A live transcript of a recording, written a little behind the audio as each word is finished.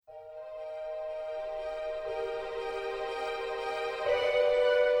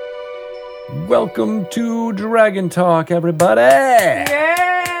Welcome to Dragon Talk, everybody!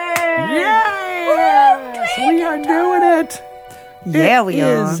 Yes! We are doing it! Yeah, we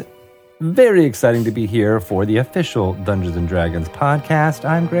are. It is very exciting to be here for the official Dungeons & Dragons podcast.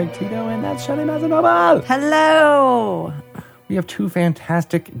 I'm Greg Tito, and that's Shelley Mazanoval. Hello! We have two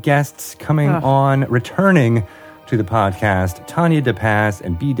fantastic guests returning to the podcast, Tanya DePass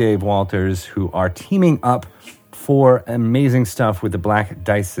and B. Dave Walters, who are teaming up for amazing stuff with the Black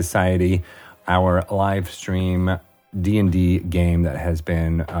Dice Society, our live stream D&D game that has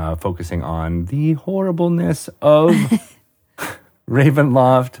been focusing on the horribleness of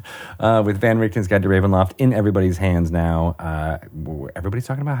Ravenloft, with Van Richten's Guide to Ravenloft in everybody's hands now. Everybody's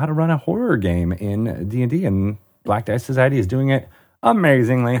talking about how to run a horror game in D&D, and Black Dice Society is doing it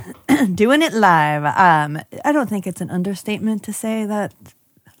amazingly. Doing it live. I don't think it's an understatement to say that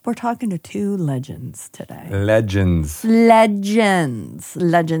we're talking to two legends today. Legends in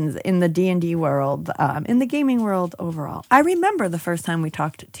the D&D world, in the gaming world overall. I remember the first time we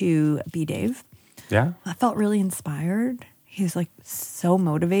talked to B. Dave. Yeah? I felt really inspired. He's like so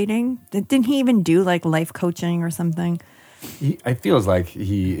motivating. Didn't he even do like life coaching or something? It feels like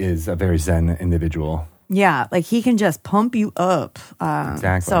he is a very zen individual. Yeah, like he can just pump you up.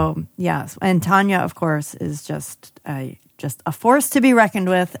 Exactly. So, yes. And Tanya, of course, is just a force to be reckoned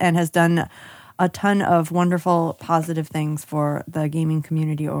with and has done a ton of wonderful, positive things for the gaming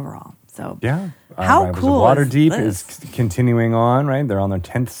community overall. So, yeah. How Rivals cool of Waterdeep is is continuing on, right? They're on their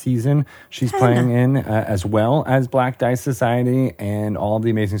 10th season. She's playing in as well as Black Dice Society, and all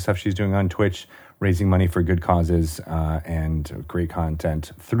the amazing stuff she's doing on Twitch, raising money for good causes and great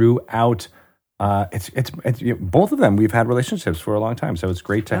content throughout. It's both of them. We've had relationships for a long time, so it's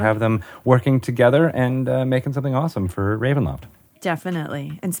great to have them working together and making something awesome for Ravenloft.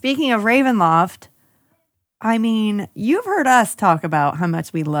 Definitely. And speaking of Ravenloft, I mean, you've heard us talk about how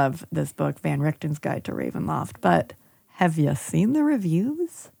much we love this book, Van Richten's Guide to Ravenloft, but have you seen the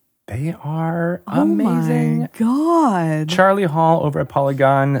reviews? They are amazing. Oh my God. Charlie Hall over at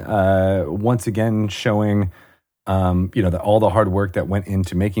Polygon, once again showing all the hard work that went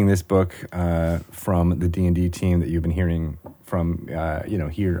into making this book from the D&D team that you've been hearing from,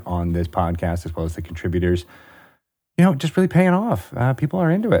 here on this podcast, as well as the contributors, just really paying off. People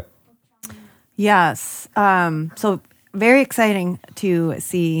are into it. Yes. So very exciting to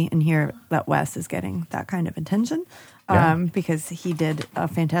see and hear that Wes is getting that kind of attention because he did a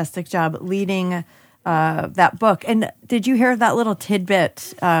fantastic job leading that book. And did you hear that little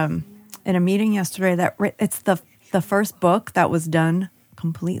tidbit in a meeting yesterday that it's the first book that was done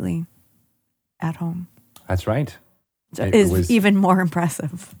completely at home? That's right. It was even more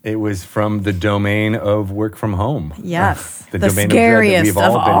impressive. It was from the domain of work from home. Yes. The domain scariest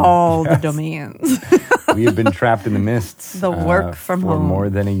of all the domains. We have been trapped in the mists. The work from for home. more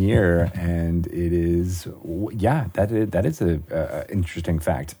than a year. And it is, that is an interesting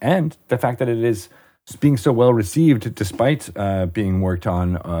fact. And the fact that it is being so well received despite being worked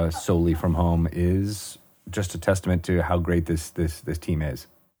on solely from home is just a testament to how great this team is.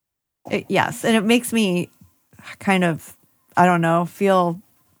 Yes, and it makes me kind of, I don't know, feel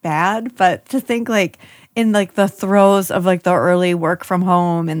bad, but to think like in like the throes of like the early work from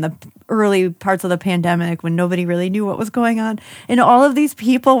home and the early parts of the pandemic when nobody really knew what was going on, and all of these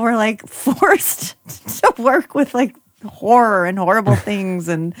people were like forced to work with like horror and horrible things,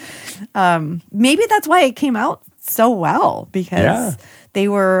 and maybe that's why it came out so well, because they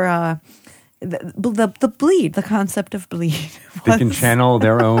were the bleed, the concept of bleed. They can channel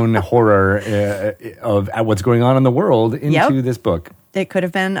their own horror of what's going on in the world into this book. It could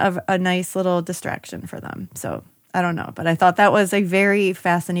have been a nice little distraction for them. So I don't know, but I thought that was a very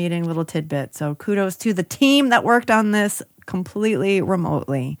fascinating little tidbit. So kudos to the team that worked on this completely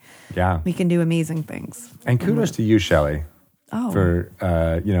remotely. Yeah, we can do amazing things. And kudos to you, Shelley, for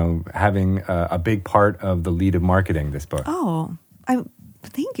having a big part of the lead of marketing this book.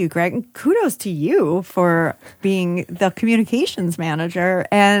 Thank you, Greg. And kudos to you for being the communications manager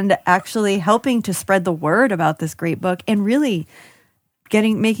and actually helping to spread the word about this great book, and really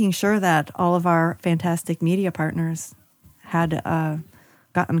making sure that all of our fantastic media partners had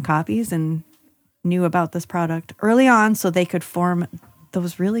gotten copies and knew about this product early on so they could form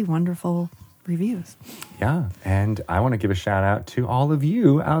those really wonderful reviews. Yeah, and I want to give a shout out to all of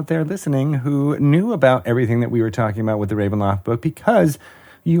you out there listening who knew about everything that we were talking about with the Ravenloft book, because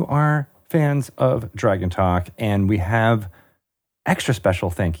you are fans of Dragon Talk, and we have extra special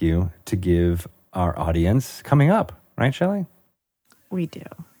thank you to give our audience coming up. Right, Shelley? We do.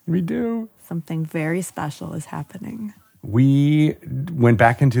 We do. Something very special is happening. We went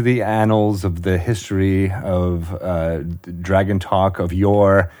back into the annals of the history of Dragon Talk of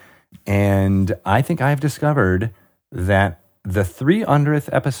yore, And I think I've discovered that the 300th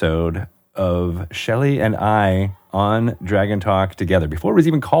episode of Shelley and I on Dragon Talk together, before it was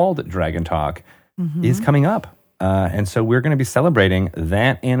even called Dragon Talk, is coming up. And so we're going to be celebrating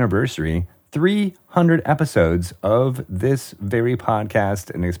that anniversary, 300 episodes of this very podcast,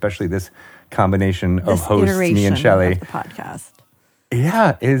 and especially this combination of hosts, me and Shelley. Of the podcast.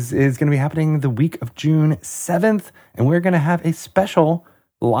 Yeah, is going to be happening the week of June 7th, and we're going to have a special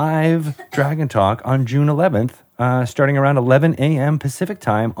live Dragon Talk on June 11th, starting around 11 a.m. Pacific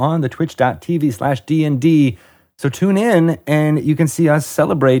time on the twitch.tv/DND. So tune in, and you can see us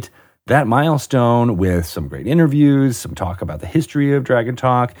celebrate that milestone with some great interviews, some talk about the history of Dragon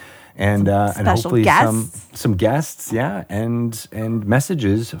Talk, and hopefully guests. some guests, and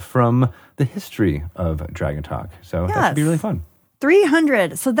messages from the history of Dragon Talk. So that should be really fun.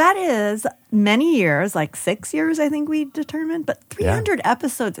 300. So that is many years, like 6 years, I think we determined. But 300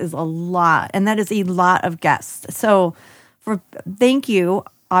 episodes is a lot, and that is a lot of guests. So thank you,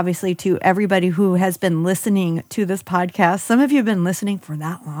 obviously, to everybody who has been listening to this podcast. Some of you have been listening for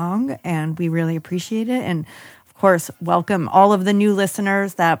that long, and we really appreciate it. And, of course, welcome all of the new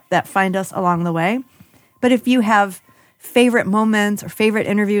listeners that find us along the way. But if you have favorite moments or favorite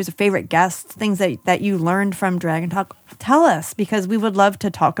interviews or favorite guests, things that you learned from Dragon Talk, tell us, because we would love to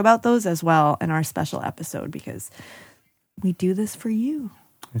talk about those as well in our special episode, because we do this for you.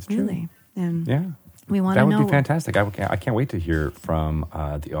 It's really. true. And we want to know. That would be fantastic. I can't wait to hear from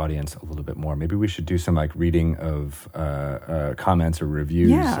the audience a little bit more. Maybe we should do some reading of comments or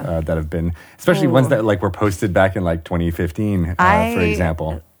reviews that have been, especially ones that were posted back in 2015, for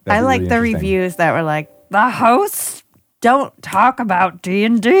example. I like the reviews that were like, the hosts don't talk about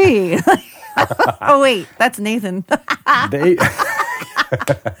D&D. Oh, wait, that's Nathan. That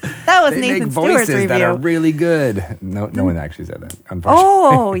was Nathan make Stewart's voices review. that are really good. No one actually said that, unfortunately.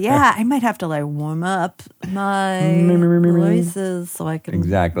 Oh, yeah. I might have to warm up my voices so I can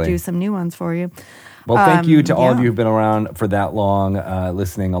do some new ones for you. Well, thank you to all of you who've been around for that long,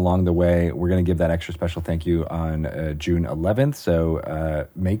 listening along the way. We're going to give that extra special thank you on June 11th. So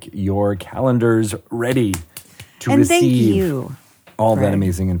make your calendars ready to receive all that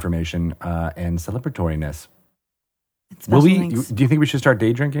amazing information and celebratoriness. Do you think we should start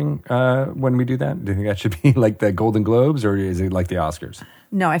day drinking when we do that? Do you think that should be like the Golden Globes, or is it like the Oscars?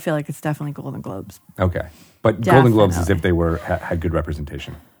 No, I feel like it's definitely Golden Globes. Okay. But Golden Globes is if they had good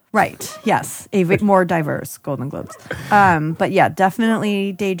representation. Right. Yes. A more diverse Golden Globes. But yeah,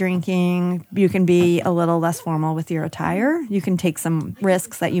 definitely day drinking. You can be a little less formal with your attire. You can take some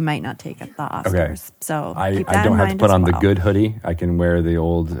risks that you might not take at the Oscars. Okay. So I don't have to put on the good hoodie. I can wear the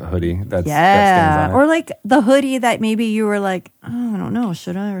old hoodie that stands on it. Or the hoodie that maybe you were like, oh, I don't know,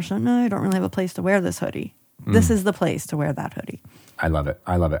 should I or shouldn't I? I don't really have a place to wear this hoodie. This is the place to wear that hoodie. I love it.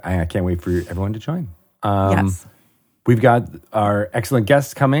 I can't wait for everyone to join. Yes. We've got our excellent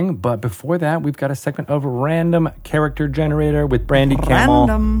guests coming, but before that, we've got a segment of Random Character Generator with Brandy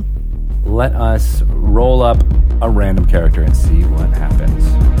Camel. Let us roll up a random character and see what happens.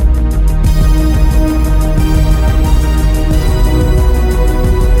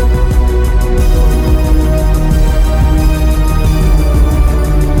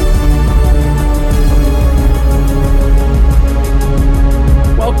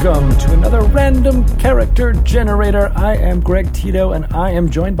 Welcome to another Random Character Generator. I am Greg Tito, and I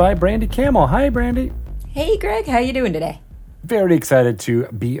am joined by Brandy Camel. Hi, Brandy. Hey, Greg. How you doing today? Very excited to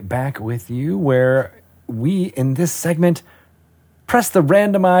be back with you, where we, in this segment, press the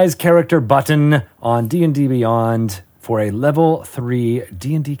randomize character button on D&D Beyond for a level 3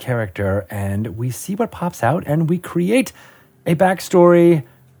 D&D character, and we see what pops out, and we create a backstory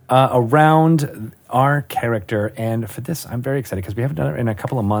around our character. And for this, I'm very excited because we haven't done it in a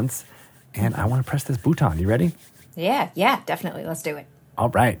couple of months, and I want to press this button. You ready? Yeah, definitely. Let's do it. All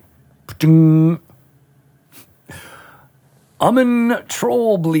right. Amon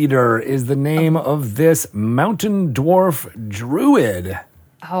Trollbleeder is the name of this mountain dwarf druid.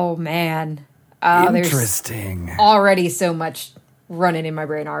 Oh, man. Interesting. There's already so much running in my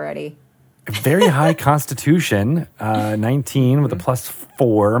brain already. Very high constitution, 19 with a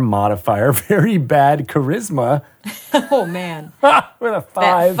 +4 modifier. Very bad charisma. Oh, man. With a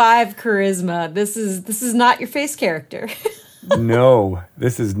 5. That 5 charisma. This is not your face character. No,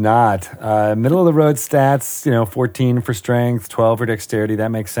 this is not. Middle of the road stats, 14 for strength, 12 for dexterity. That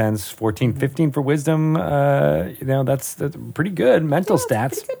makes sense. 14, 15 for wisdom. That's pretty good. Mental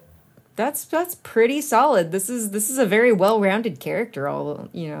stats. Pretty good. That's pretty solid. This is a very well-rounded character,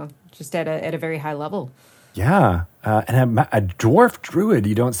 just at a very high level. Yeah. And a dwarf druid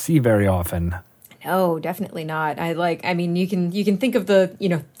you don't see very often. No, definitely not. I mean, you can think of the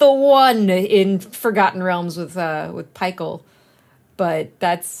one in Forgotten Realms with Pykel, but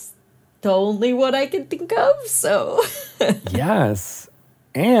that's the only one I can think of. So Yes,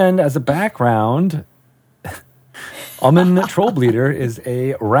 and as a background, Uman Trollbleeder is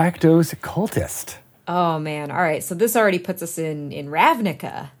a Rakdos cultist. oh man, all right. So this already puts us in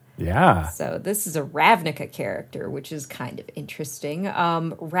Ravnica. Yeah. So this is a Ravnica character, which is kind of interesting.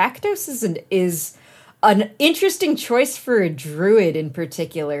 Rakdos is an interesting choice for a druid in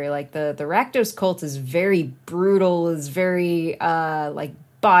particular. Like the Rakdos cult is very brutal, is very like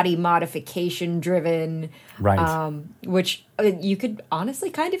body modification driven. Right. Which you could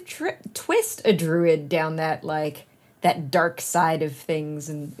honestly kind of twist a druid down that that dark side of things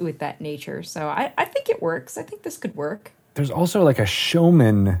and with that nature. So I think it works. I think this could work. There's also like a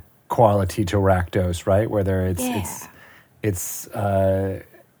showman quality to Rakdos, right? Whether it's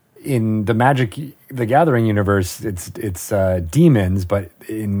in the Magic the Gathering universe, it's demons, but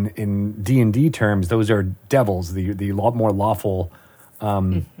in D&D terms, those are devils, the more lawful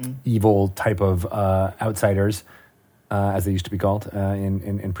evil type of outsiders, as they used to be called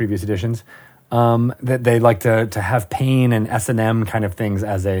in previous editions. That they like to have pain and S&M kind of things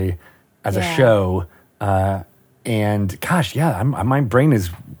as a show. And gosh, yeah, my brain is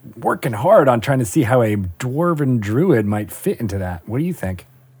working hard on trying to see how a dwarven druid might fit into that. What do you think?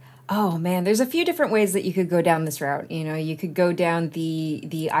 Oh man, there's a few different ways that you could go down this route. You could go down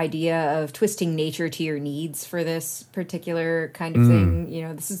the idea of twisting nature to your needs for this particular kind of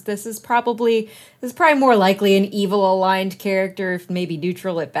thing. This is probably more likely an evil aligned character, if maybe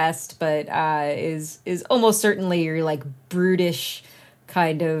neutral at best, but is almost certainly your like brutish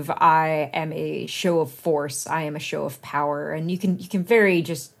kind of I am a show of force, I am a show of power, and you can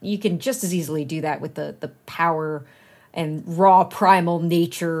just as easily do that with the power and raw primal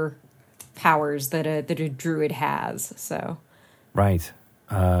nature powers that a druid has. So right,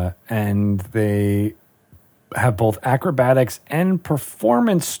 and they have both acrobatics and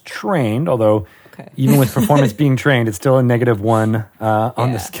performance trained. Although even with performance being trained, it's still a -1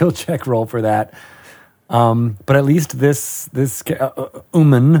 on the skill check roll for that. But at least this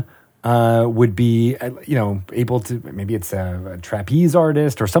Uman would be, able to, maybe it's a trapeze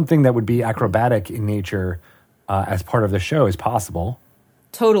artist or something that would be acrobatic in nature as part of the show is possible.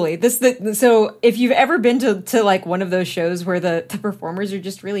 Totally. So if you've ever been to like one of those shows where the performers are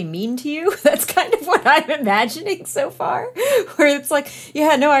just really mean to you, that's kind of what I'm imagining so far. Where it's like,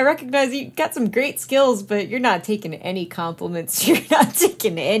 yeah, no, I recognize you got some great skills, but you're not taking any compliments. You're not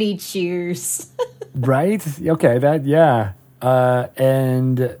taking any cheers. Right? Okay,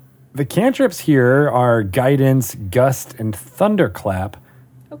 and the cantrips here are Guidance, Gust, and Thunderclap,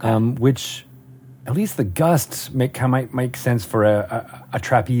 which at least the Gust might make sense for a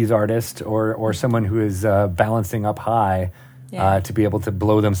trapeze artist or someone who is balancing up high to be able to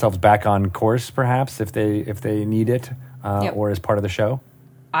blow themselves back on course, perhaps if they need it or as part of the show.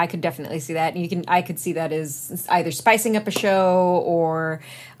 I could definitely see that. I could see that as either spicing up a show or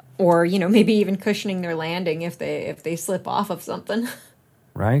maybe even cushioning their landing if they slip off of something.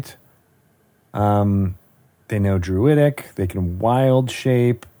 Right. They know Druidic. They can wild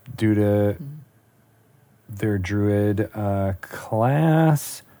shape due to their Druid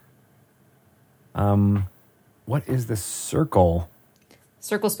class. What is the circle?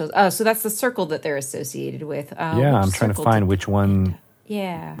 Circle spells. Oh, so that's the circle that they're associated with. I'm trying to find which one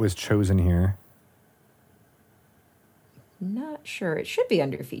was chosen here. Not sure. It should be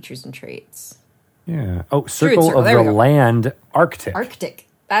under features and traits. Yeah. Oh, Circle of the Land, Arctic. Arctic.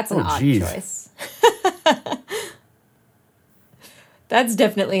 That's an odd choice. That's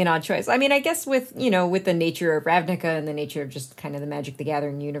definitely an odd choice. I mean, I guess with the nature of Ravnica and the nature of just kind of the Magic the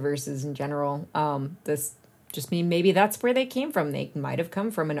Gathering universes in general, this just mean maybe that's where they came from. They might have come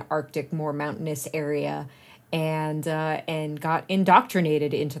from an Arctic, more mountainous area and got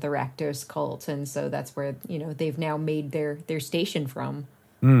indoctrinated into the Rakdos cult, and so that's where they've now made their station from.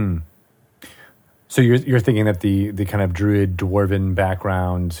 So you're thinking that the kind of druid dwarven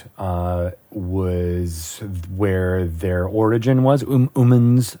background was where their origin was,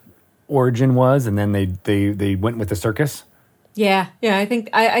 Uman's origin was, and then they went with the circus. Yeah. I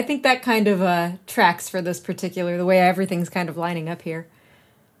think that kind of tracks for this particular, the way everything's kind of lining up here.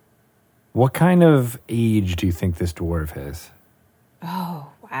 What kind of age do you think this dwarf is? Oh,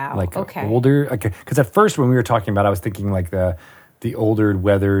 wow. Like older? Because at first when we were talking about it, I was thinking like the older,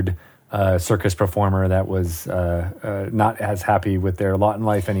 weathered circus performer that was not as happy with their lot in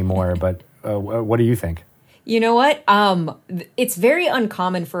life anymore. But what do you think? You know what? It's very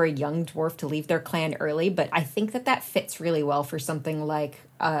uncommon for a young dwarf to leave their clan early, but I think that fits really well for something like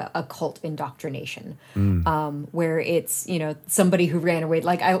a cult indoctrination, where it's, somebody who ran away.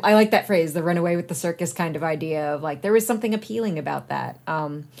 Like, I like that phrase, the run away with the circus kind of idea of, like, there was something appealing about that.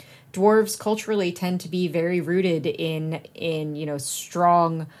 Dwarves culturally tend to be very rooted in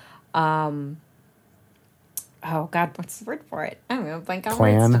strong, oh God, what's the word for it? I don't know, blank on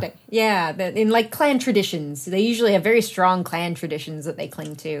words today. Yeah, in like clan traditions, they usually have very strong clan traditions that they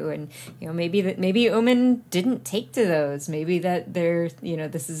cling to, and maybe Uman didn't take to those. Maybe that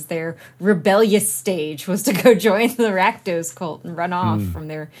this is their rebellious stage, was to go join the Rakdos cult and run off from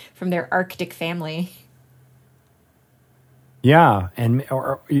their Arctic family. Yeah, and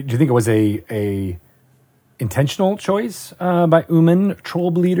or do you think it was a intentional choice by Uman, troll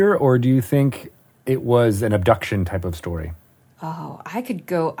bleeder, or do you think it was an abduction type of story? Oh, I could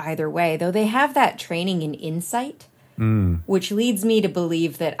go either way, though they have that training in insight, which leads me to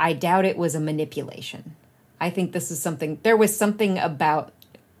believe that I doubt it was a manipulation. I think this is there was something about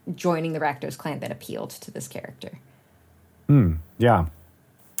joining the Rakdos clan that appealed to this character. Yeah.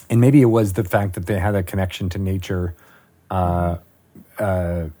 And maybe it was the fact that they had a connection to nature that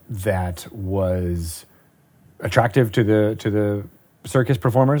was attractive to the circus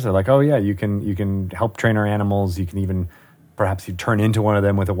performers. They're like, oh yeah, you can help train our animals. You can even perhaps you turn into one of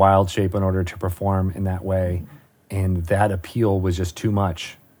them with a wild shape in order to perform in that way. And that appeal was just too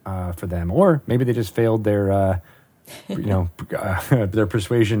much for them. Or maybe they just failed their their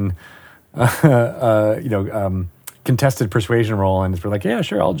persuasion, contested persuasion role, and it's like, yeah,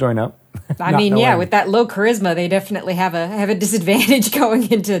 sure, I'll join up. I mean, yeah, with that low charisma, they definitely have a disadvantage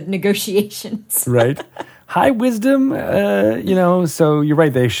going into negotiations. Right. High wisdom, so you're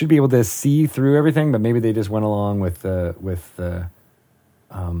right. They should be able to see through everything, but maybe they just went along with the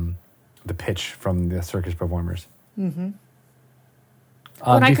pitch from the circus performers. Mm-hmm.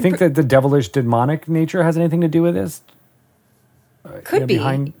 Do you think that the devilish demonic nature has anything to do with this? Could be.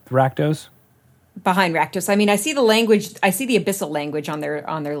 Behind Rakdos? Behind Rakdos. I mean, I see the language, I see the abyssal language on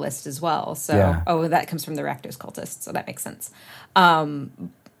their list as well. So, that comes from the Rakdos cultists, so that makes sense.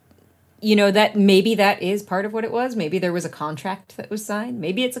 That maybe that is part of what it was. Maybe there was a contract that was signed.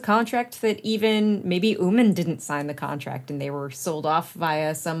 Maybe it's a contract that maybe Uman didn't sign the contract and they were sold off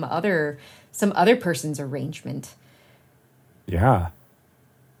via some other person's arrangement. Yeah.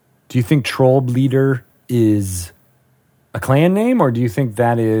 Do you think Troll Bleeder is a clan name, or do you think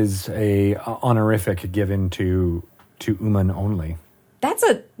that is a honorific given to Uman only? That's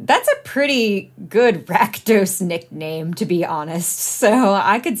a pretty good Rakdos nickname, to be honest. So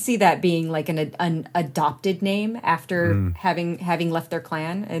I could see that being like an adopted name after having left their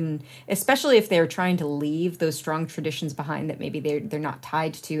clan, and especially if they're trying to leave those strong traditions behind that maybe they're not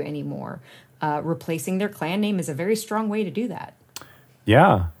tied to anymore. Replacing their clan name is a very strong way to do that.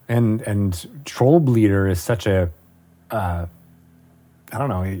 Yeah, and Troll Bleeder is such a I don't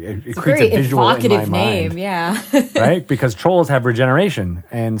know. It creates a visual evocative in my name, mind, yeah. right? Because trolls have regeneration,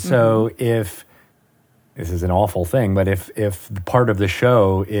 and so if this is an awful thing, but if the part of the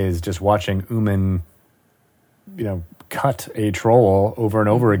show is just watching Uman, cut a troll over and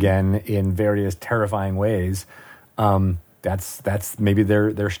over again in various terrifying ways, that's maybe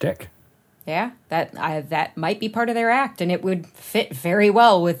their shtick. Yeah, that might be part of their act, and it would fit very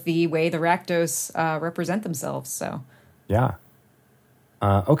well with the way the Rakdos represent themselves. So, yeah.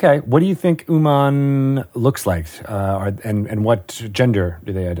 Okay, what do you think Uman looks like, and what gender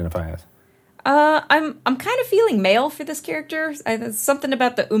do they identify as? I'm kind of feeling male for this character. Something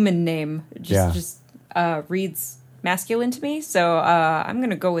about the Uman name just reads masculine to me, so I'm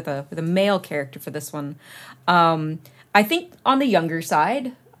going to go with a male character for this one. I think on the younger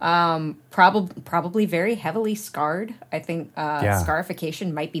side. Probably very heavily scarred. I think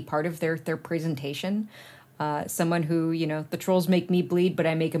scarification might be part of their presentation. Someone who, the trolls make me bleed, but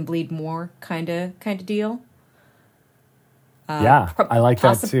I make them bleed more kind of deal. I like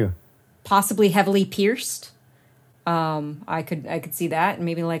that too. Possibly heavily pierced. I could see that, and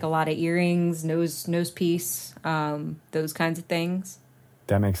maybe like a lot of earrings, nose piece, those kinds of things.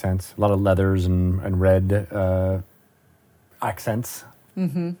 That makes sense. A lot of leathers and red accents.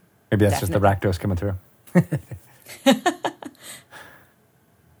 Mm-hmm. Maybe that's just the Rakdos coming through.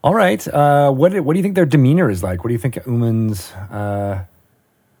 All right. What do you think their demeanor is like? What do you think Uman's? How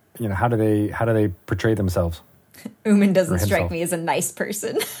do they portray themselves? Uman doesn't strike me as a nice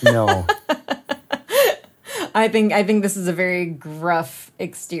person. No. I think this is a very gruff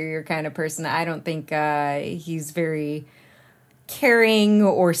exterior kind of person. I don't think he's very caring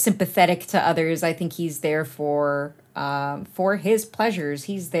or sympathetic to others. I think he's there for for his pleasures.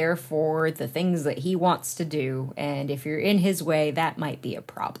 He's there for the things that he wants to do. And if you're in his way, that might be a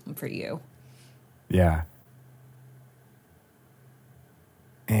problem for you. Yeah.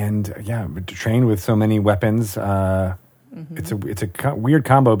 And yeah, but to train with so many weapons, it's a weird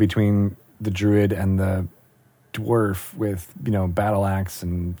combo between the druid and the dwarf with, battle axe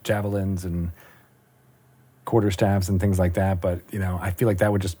and javelins and quarterstaffs and things like that. But, I feel like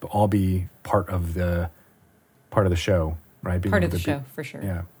that would just all be part of the show, right? Part of the show, for sure.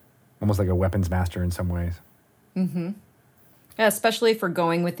 Yeah. Almost like a weapons master in some ways. Mm-hmm. Yeah, especially for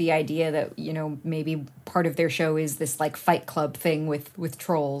going with the idea that, maybe part of their show is this like Fight Club thing with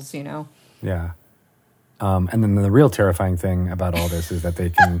trolls, Yeah. And then the real terrifying thing about all this is that they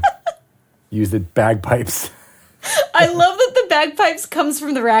can use the bagpipes. I love that the bagpipes comes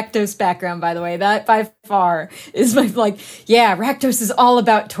from the Rakdos background, by the way. That by far is my, Rakdos is all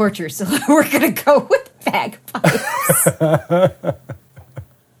about torture, so we're going to go with bagpipes.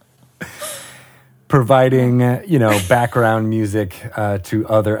 Providing, background music to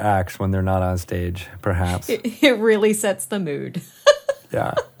other acts when they're not on stage, perhaps. It really sets the mood.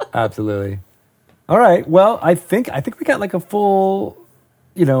 Yeah, absolutely. All right. Well, I think we got like a full,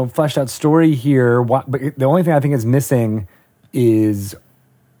 fleshed out story here. But the only thing I think is missing is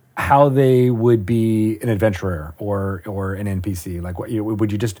how they would be an adventurer or an NPC. Like,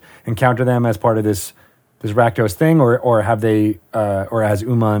 would you just encounter them as part of this Rakdos thing, or have they, or has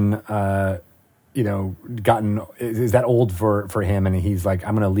Uman, gotten, is that old for him, and he's like,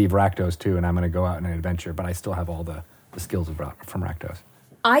 I'm going to leave Rakdos too, and I'm going to go out on an adventure, but I still have all the skills from Rakdos.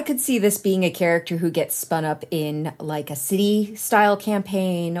 I could see this being a character who gets spun up in like a city style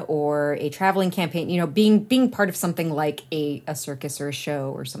campaign or a traveling campaign, being part of something like a circus or a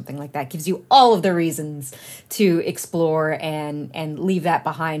show or something like that gives you all of the reasons to explore and leave that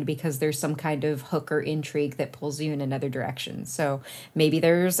behind because there's some kind of hook or intrigue that pulls you in another direction. So maybe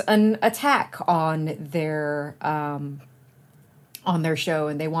there's an attack on their show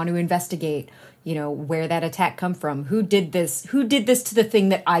and they want to investigate where that attack come from, who did this to the thing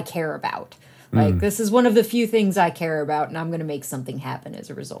that I care about. Like, this is one of the few things I care about, and I'm going to make something happen as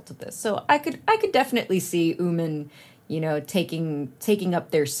a result of this. So I could definitely see Uman, taking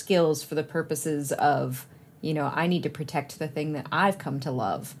up their skills for the purposes of, I need to protect the thing that I've come to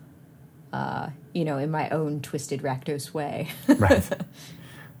love, in my own twisted Rakdos way. Right.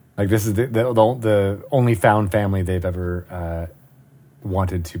 Like, this is the only found family they've ever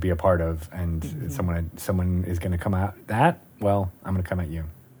wanted to be a part of, and someone is going to come out that, well, I'm going to come at you.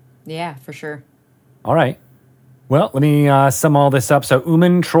 Yeah, for sure. All right. Well, let me sum all this up. So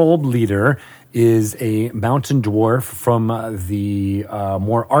Uman Trollbleeder is a mountain dwarf from the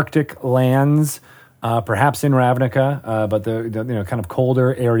more Arctic lands, perhaps in Ravnica, but the kind of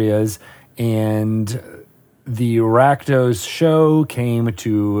colder areas. And the Rakdos show came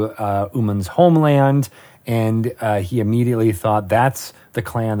to Uman's homeland, and he immediately thought, that's the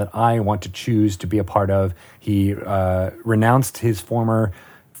clan that I want to choose to be a part of. He renounced his former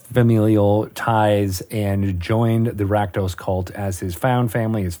familial ties and joined the Rakdos cult as his found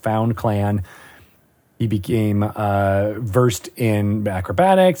family, his found clan. He became versed in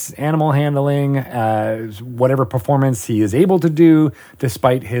acrobatics, animal handling, whatever performance he is able to do,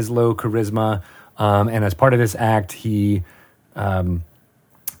 despite his low charisma. And as part of this act, he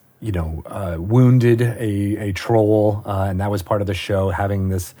wounded a troll, and that was part of the show, having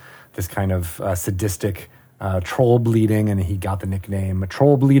this kind of sadistic troll bleeding, and he got the nickname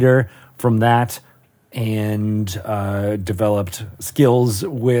Trollbleeder from that, and developed skills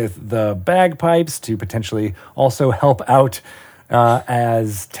with the bagpipes to potentially also help out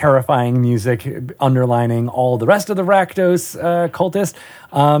as terrifying music underlining all the rest of the Rakdos cultists.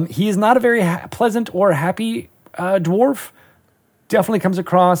 He is not a very pleasant or happy dwarf. Definitely comes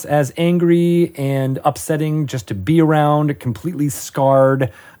across as angry and upsetting just to be around, completely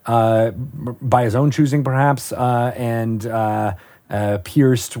scarred by his own choosing, perhaps, and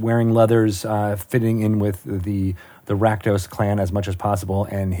pierced, wearing leathers, fitting in with the Rakdos clan as much as possible.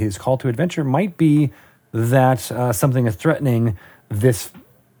 And his call to adventure might be that something is threatening this,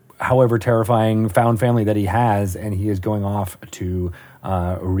 however terrifying, found family that he has, and he is going off to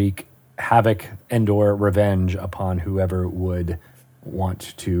wreak havoc and/or revenge upon whoever would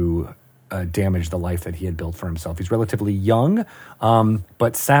want to damage the life that he had built for himself. He's relatively young,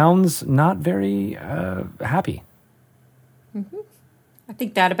 but sounds not very happy. Mm-hmm. I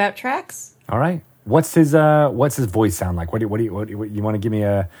think that about tracks. All right. What's his voice sound like? What do you want to give me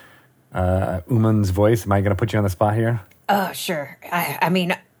a Uman's voice? Am I going to put you on the spot here? Sure. I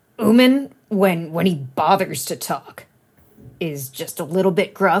mean, Uman, when he bothers to talk, is just a little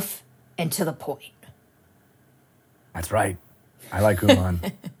bit gruff and to the point. That's right. I like Uman.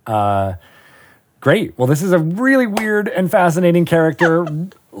 Great. Well, this is a really weird and fascinating character.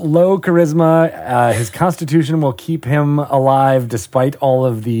 Low charisma. His constitution will keep him alive despite all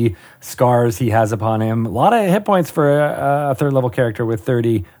of the scars he has upon him. A lot of hit points for a third level character with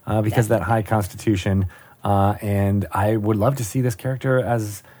 30 because of that high constitution. And I would love to see this character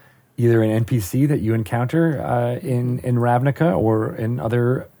as either an NPC that you encounter in Ravnica or in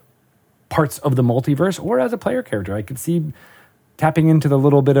other parts of the multiverse, or as a player character. I could see tapping into the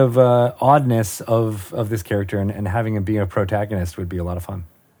little bit of oddness of this character and having him be a protagonist would be a lot of fun.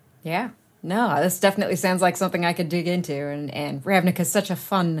 Yeah. No, this definitely sounds like something I could dig into. And Ravnica is such a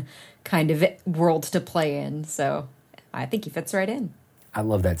fun kind of world to play in. So I think he fits right in. I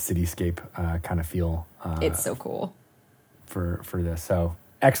love that cityscape kind of feel. It's so cool. For this. So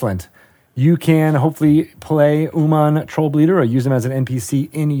excellent. You can hopefully play Uman Trollbleeder or use him as an NPC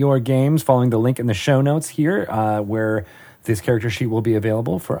in your games following the link in the show notes here where this character sheet will be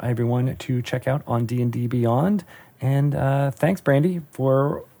available for everyone to check out on D&D Beyond. And thanks, Brandy,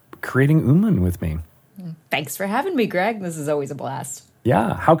 for creating Uman with me. Thanks for having me, Greg. This is always a blast.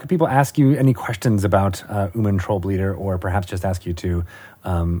 Yeah. How could people ask you any questions about Uman Trollbleeder, or perhaps just ask you to,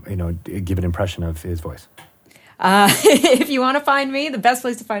 give an impression of his voice? If you want to find me, the best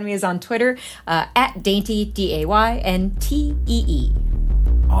place to find me is on Twitter at Dainty, DAYNTEE.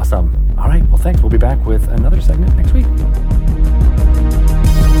 Awesome. All right. Well, thanks. We'll be back with another segment next week.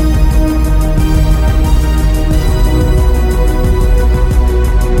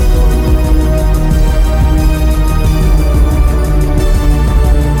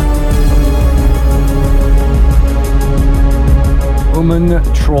 Uman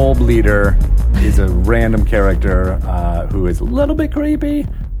Trollbleeder is a random character who is a little bit creepy,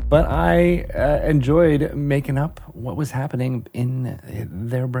 but I enjoyed making up what was happening in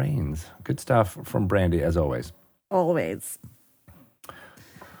their brains. Good stuff from Brandy, as always. Always.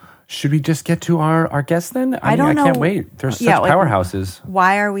 Should we just get to our guests then? I don't know. I can't wait. They're such powerhouses.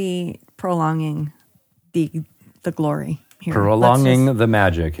 Why are we prolonging the glory here? Prolonging the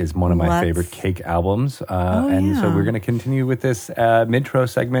Magic is one of my favorite Cake albums. So we're going to continue with this mid-tro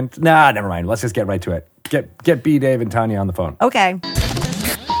segment. Nah, never mind. Let's just get right to it. Get B. Dave and Tanya on the phone. Okay.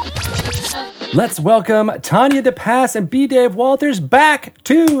 Let's welcome Tanya DePass and B. Dave Walters back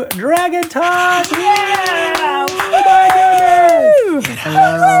to Dragon Talk. Yeah! Oh my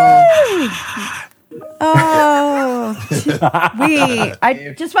goodness!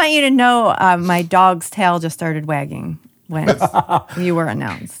 I just want you to know my dog's tail just started wagging when you were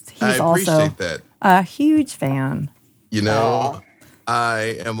announced. He's appreciate that. A huge fan. You know,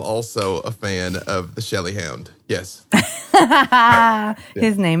 I am also a fan of the Shelly Hound. Yes.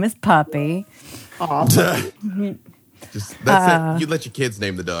 His name is Puppy. That's it. You let your kids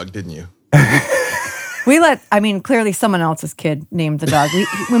name the dog, didn't you? Clearly someone else's kid named the dog.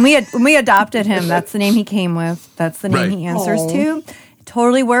 When we adopted him, that's the name he came with. That's the name he answers to. It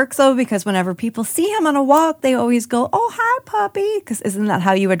totally works though, because whenever people see him on a walk, they always go, "Oh, hi, Puppy," because isn't that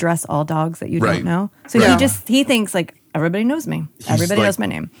how you address all dogs that you don't know? So he thinks like everybody knows me. Everybody knows my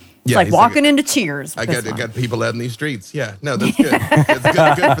name. It's like walking into Cheers. I got people out in these streets. Yeah, no, that's good. It's good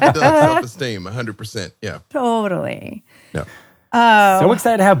for the dog's self-esteem. 100%. Yeah, totally. Yeah. So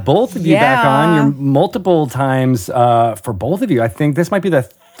excited to have both of you back on. You're multiple times for both of you. I think this might be the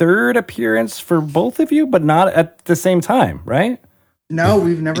third appearance for both of you, but not at the same time, right? No,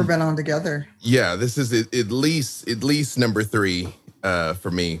 we've never been on together. Yeah, this is at least number 3 for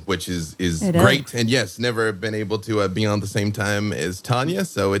me, which is great. And yes, never been able to be on the same time as Tanya,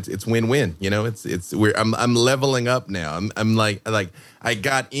 so it's win-win. You know, I'm leveling up now. I'm like I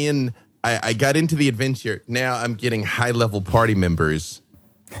got into the adventure. Now I'm getting high-level party members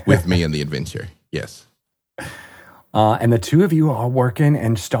with me in the adventure. Yes. And the two of you are working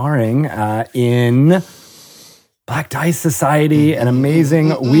and starring in Black Dice Society, an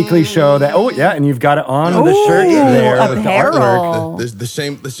amazing weekly show that, and you've got it on with the shirt there. Apparel.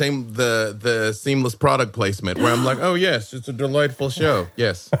 The seamless product placement where I'm like, oh yes, it's a delightful show.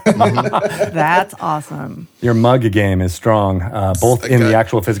 Yes. Mm-hmm. That's awesome. Your mug game is strong, both in the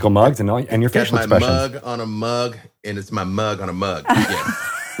actual physical mugs and your facial expressions. My mug on a mug, and it's my mug on a mug.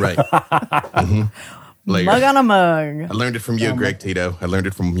 Yes. Right. Mm-hmm. Mug on a mug. I learned it from you, Greg Tito. I learned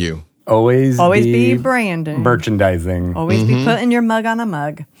it from you. Always be branding. Merchandising. Always be putting your mug on a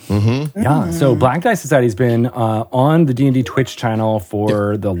mug. Mm-hmm. Yeah. So Black Dice Society's been on the D&D Twitch channel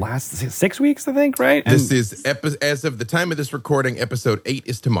for the last 6 weeks, I think, right? This is, as of the time of this recording, episode 8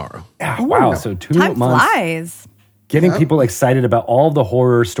 is tomorrow. Yeah, wow. So 2 Time months. Flies. Getting people excited about all the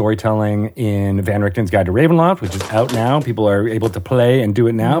horror storytelling in Van Richten's Guide to Ravenloft, which is out now. People are able to play and do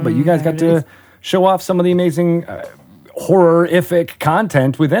it now. But you guys got to show off some of the amazing horrific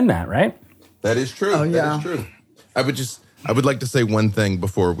content within that, right? That is true. Oh, yeah. That is true. I would like to say one thing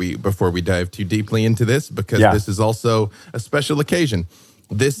before we dive too deeply into this, because this is also a special occasion.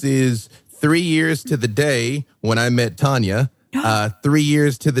 This is 3 years to the day when I met Tanya. 3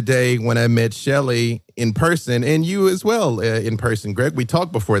 years to the day when I met Shelly in person, and you as well in person, Greg. We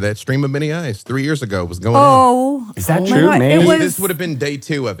talked before that. Stream of Many Eyes 3 years ago was going on. Is that true? This would have been day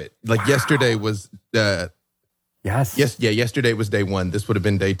 2 of it. Like yesterday was. Yesterday was day 1. This would have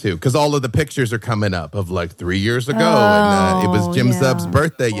been day 2 because all of the pictures are coming up of like 3 years ago, and it was Jim Zub's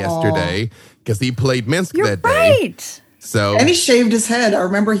birthday yesterday because he played Minsk that day. Right. So, and he shaved his head. I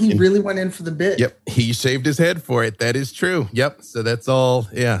remember he really went in for the bit. Yep, he shaved his head for it. That is true. Yep. So that's all.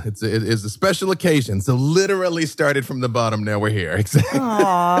 Yeah, it's a special occasion. So literally started from the bottom. Now we're here.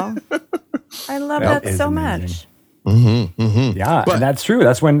 Aww, I love that so amazing. Much. Yeah, and that's true.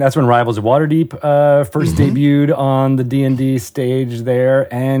 That's when Rivals of Waterdeep first debuted on the D&D stage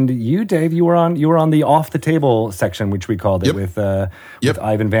there. And you, Dave, you were on the off the table section, which we called it with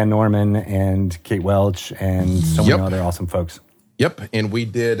Ivan Van Norman and Kate Welch and so many other awesome folks. Yep, and we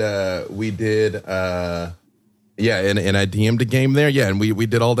did. And I DM'd a game there. Yeah, and we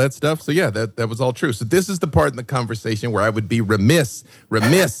did all that stuff. So yeah, that was all true. So this is the part in the conversation where I would be remiss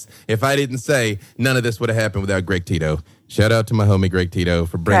if I didn't say none of this would have happened without Greg Tito. Shout out to my homie Greg Tito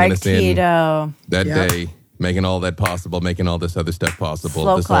for bringing us in that day, making all that possible, making all this other stuff possible.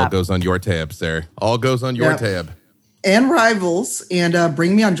 All goes on your tab, sir. All goes on your tab. And Rivals, and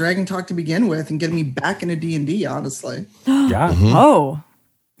bring me on Dragon Talk to begin with, and get me back into D&D. Honestly, yeah. Oh,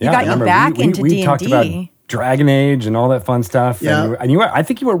 you got you back into D&D. Talked about Dragon Age and all that fun stuff. Yeah. And I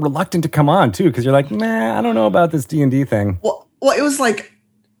think you were reluctant to come on too, because you're like, nah, I don't know about this D&D thing. Well, it was like,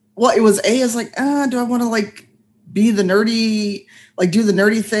 do I want to like be the nerdy, like do the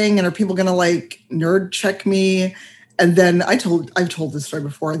nerdy thing, and are people gonna like nerd check me? And then I've told this story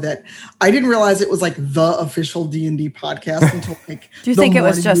before that I didn't realize it was like the official D&D podcast until like. Do you think it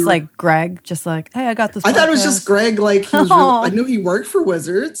was just like Greg, just like, hey, I got this? I thought it was just Greg, like he was. I knew he worked for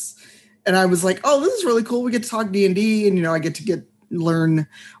Wizards. And I was like, oh, this is really cool. We get to talk D&D, and, I get to learn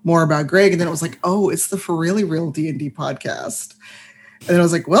more about Greg. And then it was like, oh, it's the For Really Real D&D podcast. And then I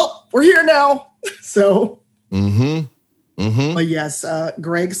was like, well, we're here now. So, but yes,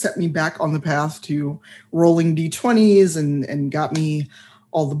 Greg set me back on the path to rolling D20s and got me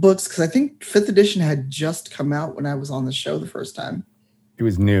all the books. Because I think 5th edition had just come out when I was on the show the first time. It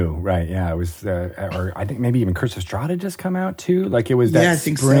was new, right? Yeah, it was, or I think maybe even Curse of Strahd had just come out too. Like it was that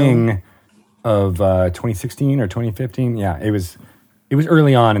spring of 2016 or 2015. Yeah, it was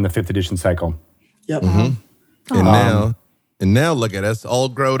early on in the 5th edition cycle. Yep. And now look at us all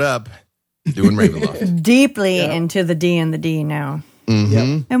grown up doing Ravenloft. Deeply into the D and the D now.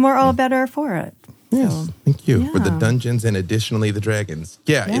 Yep. And we're all better for it. Yes, so, thank you for the dungeons and additionally the dragons.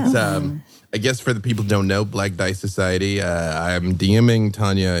 Yeah, it's I guess for the people who don't know, Black Dice Society, I'm DMing.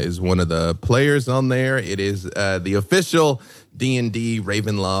 Tanya is one of the players on there. It is the official D&D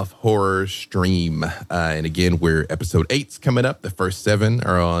Ravenloft horror stream. And again, we're episode 8's coming up. The first 7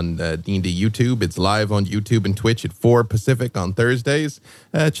 are on D&D YouTube. It's live on YouTube and Twitch at 4 Pacific on Thursdays.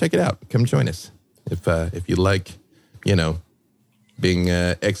 Check it out. Come join us if you like, being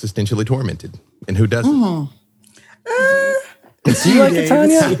existentially tormented. And who doesn't? Do you like it,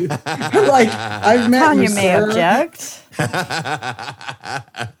 Tanya? Like, I've met Tanya may object.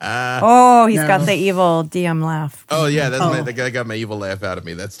 Oh, he's got the evil DM laugh. Oh, yeah, the guy got my evil laugh out of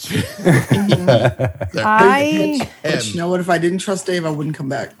me. That's true. But you know what? If I didn't trust Dave, I wouldn't come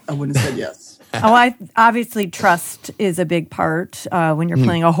back. I wouldn't have said yes. Obviously, trust is a big part when you're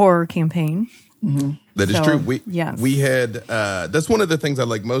playing a horror campaign. Mm-hmm. That is true. We had that's one of the things I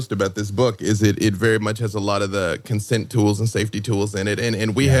like most about this book is it very much has a lot of the consent tools and safety tools in it,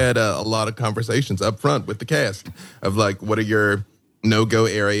 and we had a lot of conversations up front with the cast of like, what are your no-go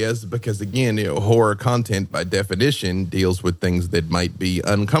areas? Because again, horror content by definition deals with things that might be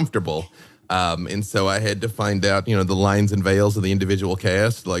uncomfortable. And so I had to find out, the lines and veils of the individual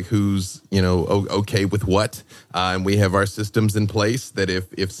cast, like who's, okay with what. And we have our systems in place that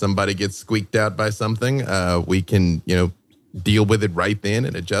if somebody gets squeaked out by something, we can, deal with it right then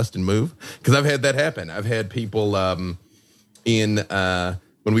and adjust and move. Because I've had that happen. I've had people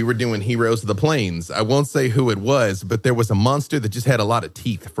when we were doing Heroes of the Plains, I won't say who it was, but there was a monster that just had a lot of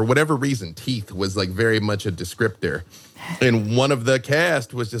teeth. For whatever reason, teeth was like very much a descriptor. And one of the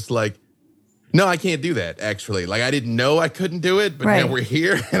cast was just like, no, I can't do that, actually. Like, I didn't know I couldn't do it, but now we're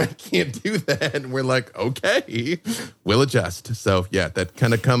here and I can't do that. And we're like, okay, we'll adjust. So, yeah, that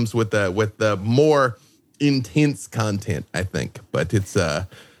kind of comes with the more intense content, I think. But it's,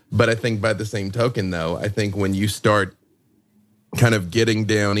 but I think by the same token, though, I think when you start kind of getting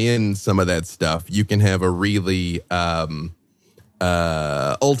down in some of that stuff, you can have a really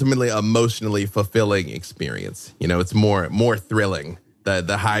ultimately emotionally fulfilling experience. You know, it's more thrilling.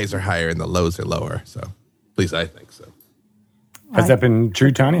 The highs are higher and the lows are lower. So, at least I think so. Has that been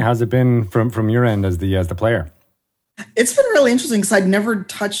true, Tanya? How's it been from your end as the player? It's been really interesting because I'd never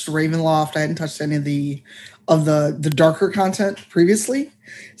touched Ravenloft. I hadn't touched any of the darker content previously.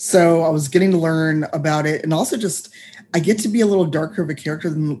 So I was getting to learn about it. And also just, I get to be a little darker of a character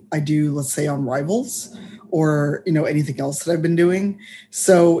than I do, let's say, on Rivals or, you know, anything else that I've been doing.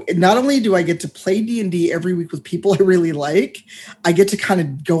 So not only do I get to play D&D every week with people I really like, I get to kind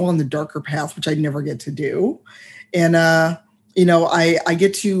of go on the darker path, which I never get to do. And, you know, I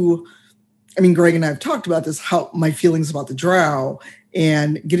get to, I mean, Greg and I have talked about this, how my feelings about the Drow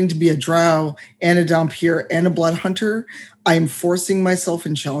and getting to be a Drow and a Dhampir and a Blood Hunter. I'm forcing myself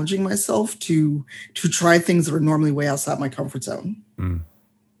and challenging myself to try things that are normally way outside my comfort zone.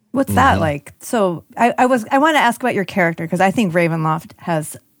 What's that like? So I want to ask about your character because I think Ravenloft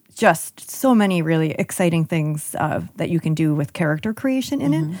has just so many really exciting things that you can do with character creation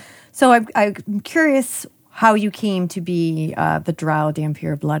in it. So I'm curious how you came to be the Drow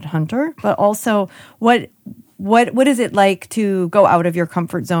Dhampir Blood Hunter, but also what is it like to go out of your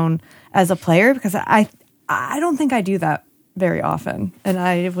comfort zone as a player? Because I don't think I do that very often, and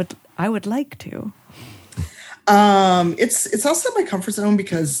I would like to. It's outside my comfort zone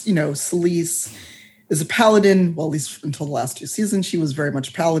because, you know, Celise is a paladin. Well, at least until the last 2 seasons, she was very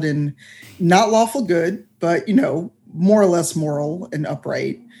much paladin, not lawful good, but, you know, more or less moral and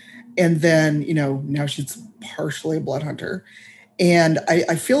upright. And then, you know, now she's partially a blood hunter. And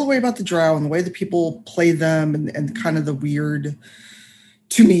I feel a way about the Drow and the way that people play them and kind of the weird,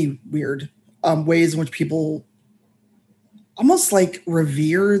 to me, weird ways in which people almost like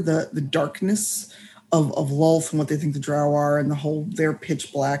revere the darkness of Lolth and what they think the Drow are and the whole, they're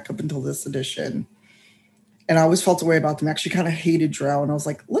pitch black up until this edition. And I always felt a way about them. I actually kind of hated Drow. And I was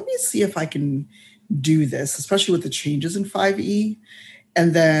like, let me see if I can do this, especially with the changes in 5e.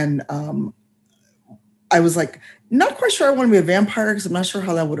 And then I was like, not quite sure I want to be a vampire because I'm not sure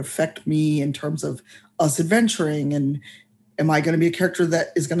how that would affect me in terms of us adventuring. And am I going to be a character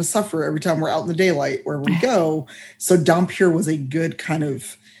that is going to suffer every time we're out in the daylight wherever we go? So Dhampir was a good kind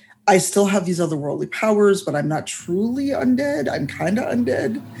of, I still have these otherworldly powers, but I'm not truly undead. I'm kind of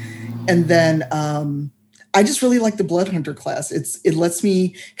undead. And then I just really like the Blood Hunter class. It lets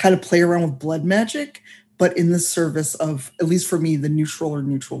me kind of play around with blood magic, but in the service of, at least for me, the neutral or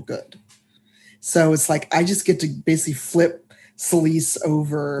neutral good. So it's like I just get to basically flip Celise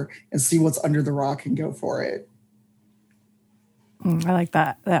over and see what's under the rock and go for it. I like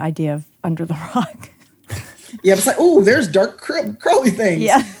that idea of under the rock. Yeah, it's like, oh, there's dark crawly things.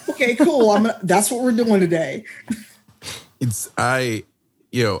 Yeah. Okay, cool. That's what we're doing today. I've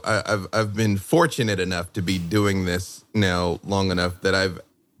been fortunate enough to be doing this now long enough that I've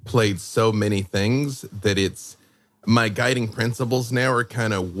played so many things that it's my guiding principles now are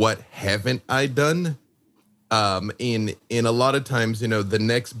kind of what haven't I done. In a lot of times, you know, the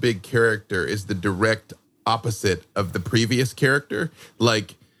next big character is the direct opposite of the previous character.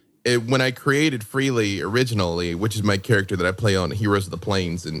 Like when I created Freely originally, which is my character that I play on Heroes of the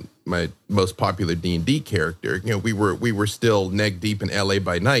Plains and my most popular D&D character, you know, we were still neck deep in LA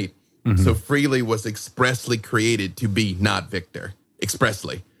by night. Mm-hmm. So Freely was expressly created to be not Victor,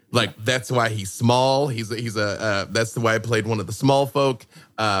 expressly. Like that's why he's small. He's that's why I played one of the small folk.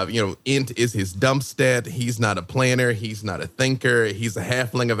 Int is his dump stat. He's not a planner. He's not a thinker. He's a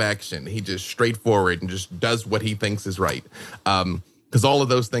halfling of action. He just straightforward and just does what he thinks is right. Because all of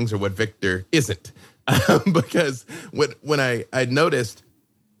those things are what Victor isn't. Because when I noticed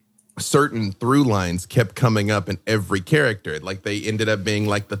certain through lines kept coming up in every character, like they ended up being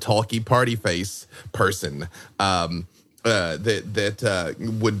like the talky party face person. That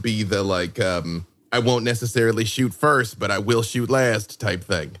would be the like I won't necessarily shoot first, but I will shoot last type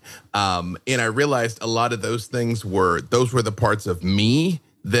thing. And I realized a lot of those things were the parts of me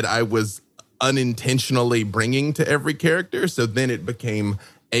that I was unintentionally bringing to every character. So then it became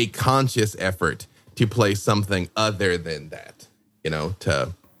a conscious effort to play something other than that, you know,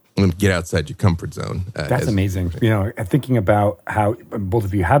 to get outside your comfort zone. That's amazing. You know, thinking about how both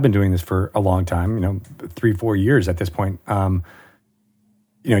of you have been doing this for a long time, you know, 3-4 years at this point.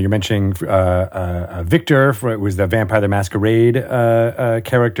 You know, you're mentioning Victor was the Vampire the Masquerade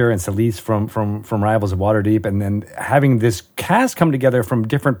character, and Celise from Rivals of Waterdeep, and then having this cast come together from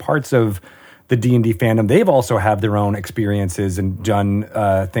different parts of the D&D fandom. They've also have their own experiences and done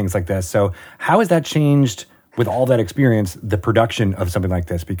things like this. So how has that changed with all that experience, the production of something like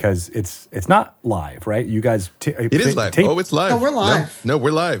this, because it's not live, right? You guys, it is live. It's live. No, we're live. No,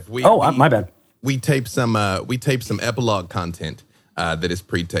 we're live. My bad. We taped some epilogue content that is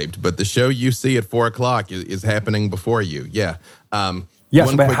pre-taped, but the show you see at 4:00 is happening before you. Yeah.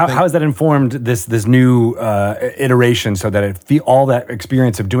 Yes, but how has that informed this new iteration so that all that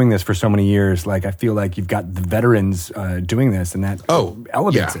experience of doing this for so many years? Like, I feel like you've got the veterans doing this, and that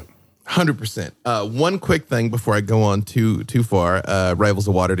elevates it. 100%. One quick thing before I go on too far. Rivals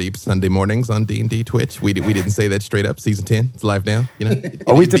of Waterdeep Sunday mornings on D&D Twitch. We didn't say that straight up. Season 10, it's live now. You know,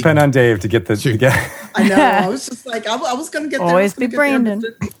 always depend on Dave to get the. I know. I was just like, I was going to get there. Always be Brandon.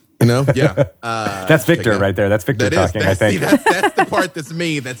 You know, yeah. That's Victor right there. That's Victor talking. I think that's the part that's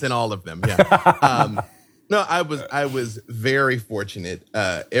me. That's in all of them. Yeah. No, I was very fortunate.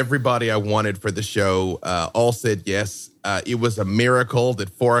 Everybody I wanted for the show all said yes. It was a miracle that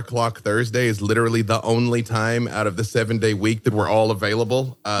 4:00 Thursday is literally the only time out of the 7-day week that we're all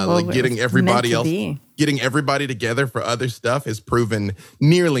available. Getting everybody together for other stuff has proven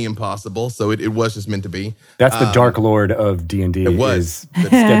nearly impossible. So it was just meant to be. That's the Dark Lord of D&D. It was.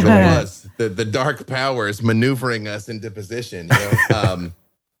 It was. The dark powers maneuvering us into position. You know?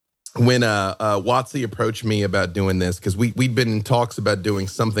 When WotC approached me about doing this, because we'd been in talks about doing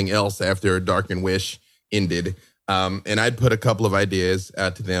something else after Dark and Wish ended, and I'd put a couple of ideas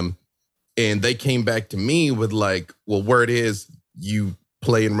out to them, and they came back to me with like, well, word is you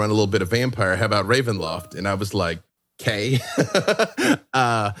play and run a little bit of Vampire. How about Ravenloft? And I was like, okay.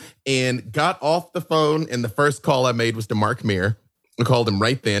 And got off the phone, and the first call I made was to Mark Meer. I called him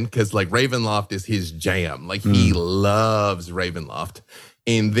right then because like Ravenloft is his jam. Like he loves Ravenloft.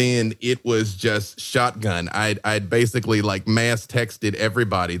 And then it was just shotgun. I'd basically like mass texted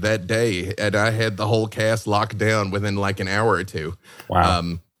everybody that day, and I had the whole cast locked down within like an hour or two.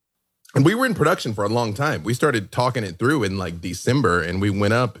 Wow. And we were in production for a long time. We started talking it through in like December, and we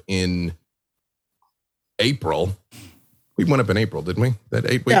went up in April. We went up in April, didn't we? That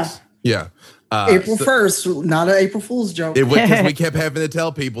 8 weeks? Yeah. April 1st, not an April Fool's joke. It was because we kept having to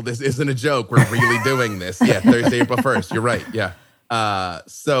tell people this isn't a joke. We're really doing this. Yeah, Thursday, April 1st. You're right. Yeah.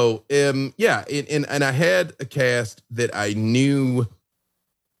 And I had a cast that I knew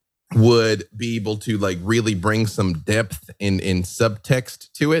would be able to like really bring some depth in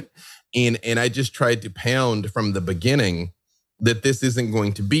subtext to it. And I just tried to pound from the beginning that this isn't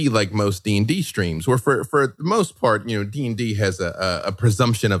going to be like most D&D streams, where for the most part, you know, D&D has a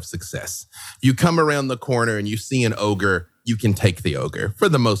presumption of success. If you come around the corner and you see an ogre, you can take the ogre for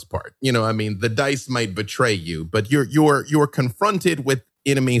the most part. You know, I mean, the dice might betray you, but you're confronted with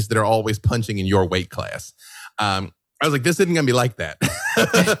enemies that are always punching in your weight class. I was like, this isn't going to be like that.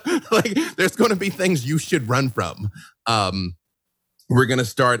 Like, there's going to be things you should run from. We're going to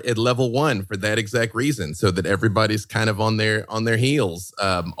start at level 1 for that exact reason, so that everybody's kind of on their heels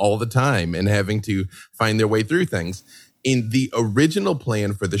all the time and having to find their way through things. And the original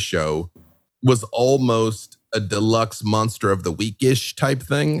plan for the show was almost a deluxe Monster of the Week-ish type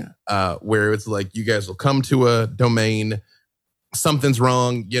thing, where it's like you guys will come to a domain, something's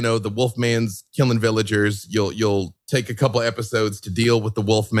wrong, you know, the Wolfman's killing villagers. You'll take a couple episodes to deal with the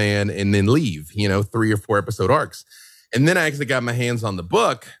Wolfman and then leave, you know, 3 or 4 episode arcs. And then I actually got my hands on the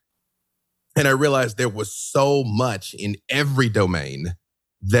book, and I realized there was so much in every domain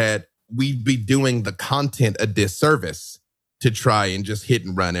that we'd be doing the content a disservice to try and just hit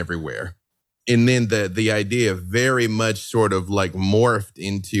and run everywhere. And then the idea very much sort of like morphed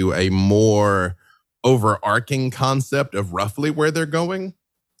into a more overarching concept of roughly where they're going.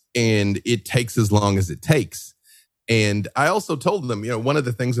 And it takes as long as it takes. And I also told them, you know, one of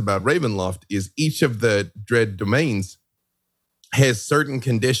the things about Ravenloft is each of the Dread domains has certain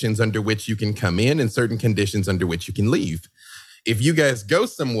conditions under which you can come in and certain conditions under which you can leave. If you guys go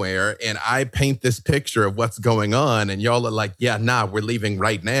somewhere and I paint this picture of what's going on and y'all are like, yeah, nah, we're leaving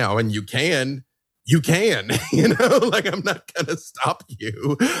right now. And you can, you know, like I'm not going to stop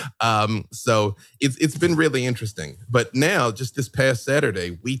you. So it's been really interesting. But now, just this past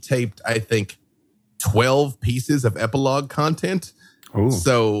Saturday, we taped, I think, 12 pieces of epilogue content. Ooh.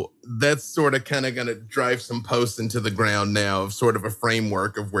 So that's sort of kind of going to drive some posts into the ground now of sort of a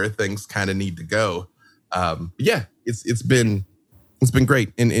framework of where things kind of need to go. Yeah, it's been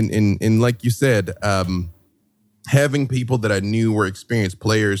great. And like you said, having people that I knew were experienced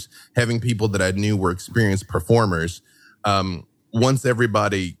players, having people that I knew were experienced performers. Once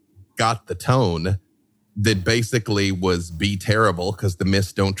everybody got the tone that basically was be terrible because the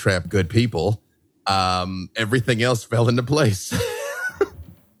Mist don't trap good people, everything else fell into place.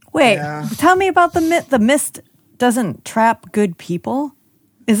 Wait, tell me about the Mist doesn't trap good people?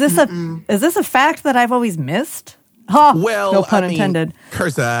 Is this a fact that I've always missed? Oh, well, no pun intended.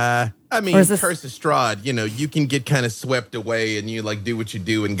 Curse Strahd, you can get kind of swept away and you like do what you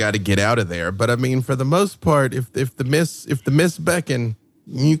do and got to get out of there. But I mean, for the most part, if the miss beckon,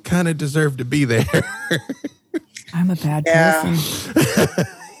 you kind of deserve to be there. I'm a bad person.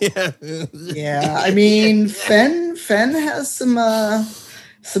 Yeah. I mean, Fen has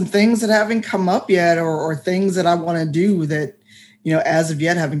some things that haven't come up yet, or things that I want to do that, as of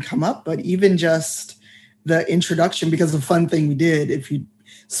yet haven't come up. But even just the introduction, because the fun thing we did, if you're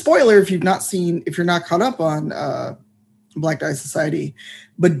not caught up on Black Dice Society,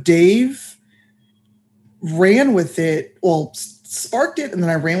 but Dave ran with it, sparked it, and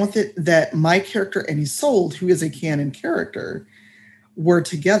then I ran with it, that my character and Isolde, who is a canon character, were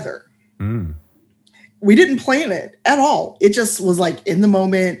together. We didn't plan it at all. It just was like in the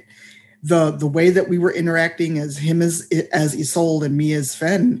moment, the way that we were interacting as him as Isolde and me as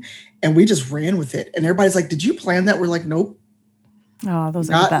Fen, and we just ran with it. And everybody's like, "Did you plan that?" We're like, "Nope." Oh, those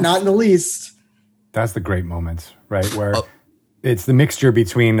are the best. Not in the least. That's the great moments, right? Where it's the mixture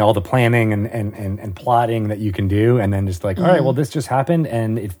between all the planning and plotting that you can do, and then just like, all right, well, this just happened,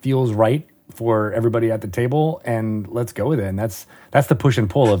 and it feels right for everybody at the table, and let's go with it. And that's the push and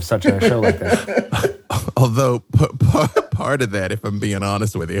pull of such a show like that. Although part of that, if I'm being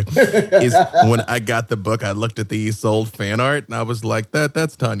honest with you, is when I got the book, I looked at the Isolde fan art, and I was like,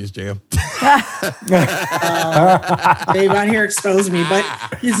 that's Tanya's jam. Dave out here exposed me, but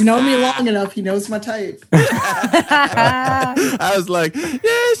he's known me long enough. He knows my type. I was like,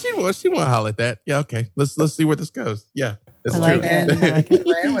 yeah, she won't holler at that. Yeah, okay. Let's see where this goes. Yeah. That's true. And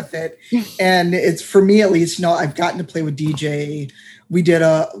we ran with it. And it's, for me at least, I've gotten to play with DJ. We did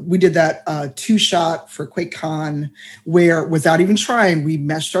that 2-shot for QuakeCon where, without even trying, we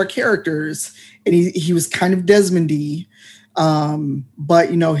meshed our characters, and he was kind of Desmond-y. But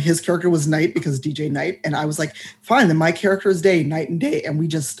his character was Night because DJ Night, and I was like, fine, then my character is Day, Night and Day, and we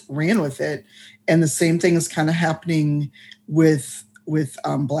just ran with it. And the same thing is kind of happening with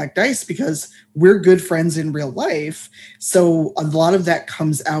Black Dice, because we're good friends in real life, so a lot of that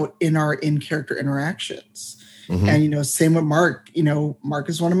comes out in our in-character interactions. And same with Mark. Mark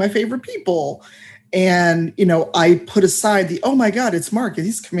is one of my favorite people, and I put aside the, oh my god, it's Mark,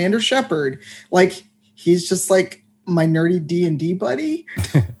 he's Commander Shepard, like he's just like my nerdy D&D buddy.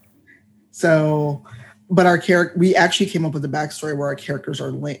 So, but we actually came up with a backstory where our characters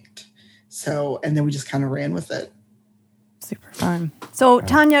are linked. So, and then we just kind of ran with it. Super fun. So,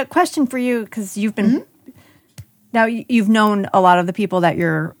 Tanya, question for you, because you've been now you've known a lot of the people that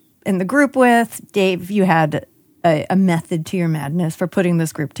you're in the group with. Dave, you had a method to your madness for putting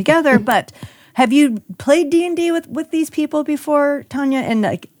this group together. But have you played D&D with these people before, Tanya? And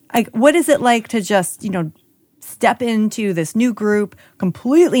like, what is it like to just step into this new group,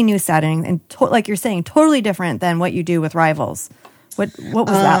 completely new setting, and like you're saying, totally different than what you do with Rivals? What was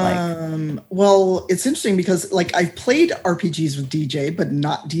that like? Well, it's interesting because I've played RPGs with DJ, but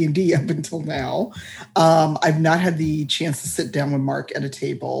not D&D up until now. I've not had the chance to sit down with Mark at a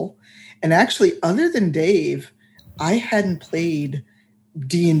table. And actually, other than Dave, I hadn't played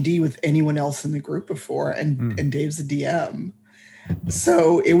D&D with anyone else in the group before, and Dave's a DM.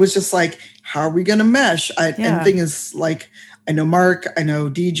 So it was just like, how are we going to mesh? And the thing is, I know Mark, I know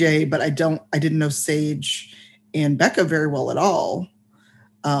DJ, but I didn't know Sage and Becca very well at all.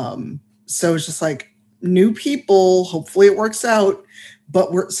 So it's just like new people, hopefully it works out.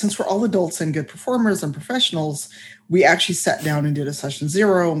 But since we're all adults and good performers and professionals, we actually sat down and did a session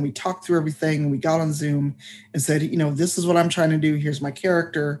 0, and we talked through everything, and we got on Zoom and said, this is what I'm trying to do. Here's my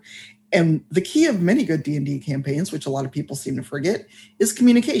character. And the key of many good D&D campaigns, which a lot of people seem to forget, is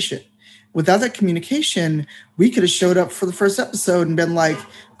communication. Without that communication, we could have showed up for the first episode and been like,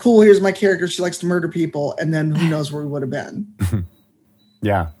 cool, here's my character. She likes to murder people. And then who knows where we would have been.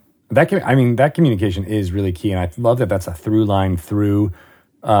 Yeah. That communication is really key. And I love that that's a through line through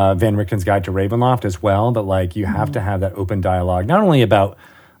Van Richten's Guide to Ravenloft as well, that you have to have that open dialogue, not only about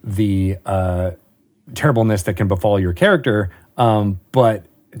the terribleness that can befall your character, but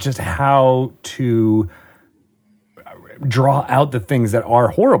just how to draw out the things that are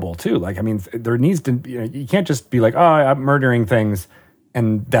horrible too. There needs to be, you can't just be like, oh, I'm murdering things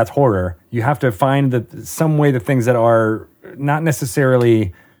and that's horror. You have to find some way the things that are not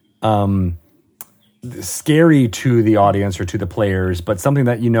necessarily scary to the audience or to the players, but something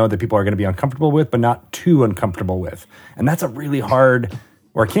that that people are going to be uncomfortable with, but not too uncomfortable with. And that's a really hard,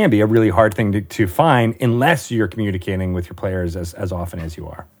 or can be a really hard thing to find unless you're communicating with your players as often as you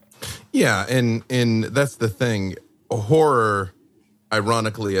are. Yeah, and that's the thing. Horror,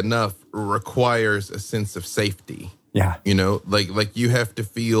 ironically enough, requires a sense of safety. Yeah. You know, like you have to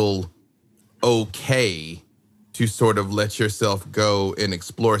feel okay to sort of let yourself go and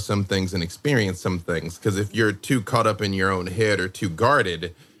explore some things and experience some things. Because if you're too caught up in your own head or too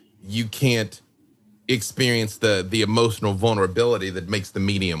guarded, you can't experience the emotional vulnerability that makes the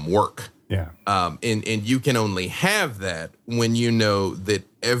medium work. Yeah. And you can only have that when you know that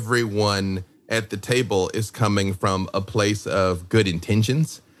everyone at the table is coming from a place of good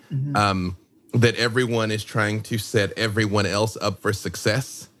intentions, that everyone is trying to set everyone else up for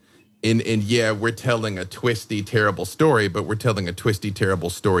success. And yeah, we're telling a twisty, terrible story, but we're telling a twisty, terrible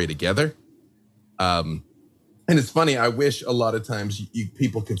story together. And it's funny. I wish a lot of times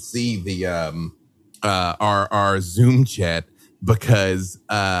people could see the our Zoom chat, because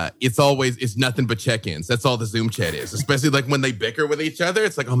it's nothing but check-ins. That's all the Zoom chat is. Especially like when they bicker with each other.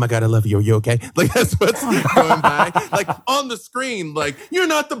 It's like, oh my God, I love you. Are you okay? Like that's what's going by. Like on the screen, like you're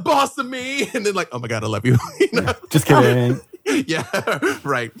not the boss of me, and then like, oh my God, I love you. You know? Just kidding. Yeah,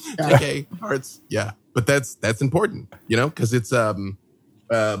 right. Okay, hearts. Yeah, but that's important, you know, because it's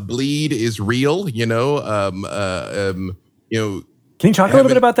bleed is real, you know. Can you talk a little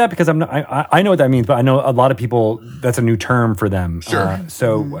bit about that? Because I know what that means, but I know a lot of people, that's a new term for them. Sure.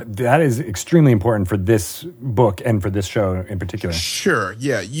 So that is extremely important for this book and for this show in particular. Sure.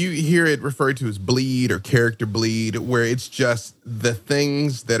 Yeah. You hear it referred to as bleed or character bleed, where it's just the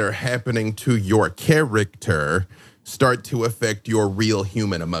things that are happening to your character start to affect your real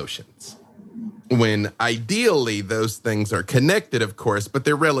human emotions. When ideally those things are connected, of course, but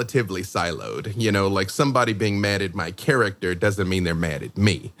they're relatively siloed. You know, like somebody being mad at my character doesn't mean they're mad at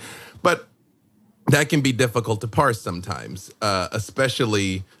me. But that can be difficult to parse sometimes,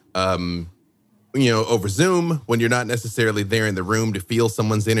 especially, over Zoom, when you're not necessarily there in the room to feel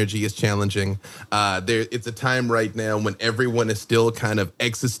someone's energy is challenging. It's a time right now when everyone is still kind of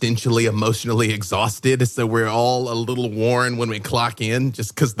existentially, emotionally exhausted. So we're all a little worn when we clock in,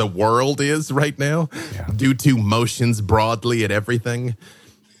 just because the world is right now, due to motions broadly at everything.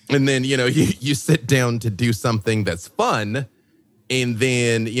 And then, you sit down to do something that's fun, and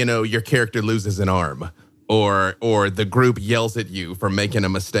then, your character loses an arm. Or the group yells at you for making a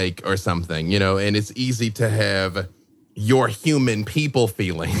mistake or something, and it's easy to have your human people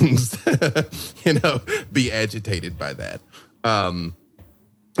feelings, be agitated by that. And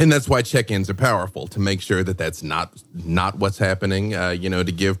that's why check-ins are powerful, to make sure that that's not what's happening, to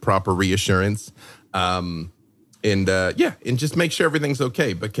give proper reassurance. And just make sure everything's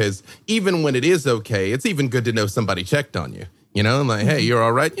okay, because even when it is okay, it's even good to know somebody checked on you. I'm like, hey, you're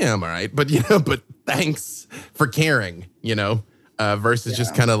all right? Yeah, I'm all right. But, but thanks for caring, versus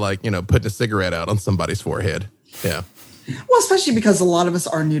just kind of like, putting a cigarette out on somebody's forehead. Yeah. Well, especially because a lot of us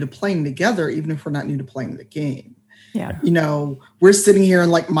are new to playing together, even if we're not new to playing the game. Yeah. We're sitting here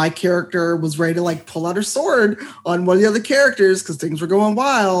and like my character was ready to like pull out her sword on one of the other characters because things were going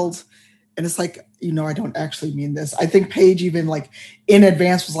wild. And it's like, I don't actually mean this. I think Paige even like in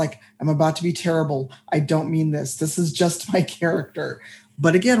advance was like, I'm about to be terrible. I don't mean this. This is just my character.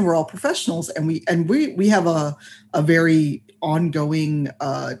 But again, we're all professionals, and we have a very ongoing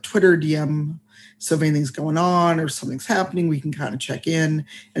Twitter DM. So if anything's going on or something's happening, we can kind of check in.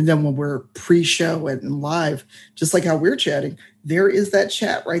 And then when we're pre-show and live, just like how we're chatting, there is that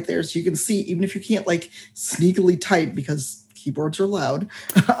chat right there. So you can see, even if you can't like sneakily type because keyboards are loud.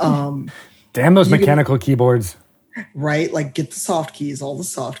 Damn those mechanical keyboards. Right? Like get the soft keys, all the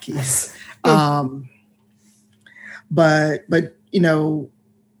soft keys. But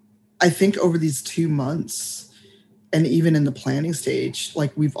I think over these 2 months and even in the planning stage,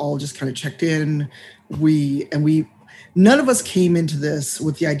 like we've all just kind of checked in. None of us came into this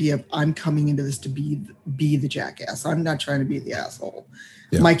with the idea of I'm coming into this to be the jackass. I'm not trying to be the asshole.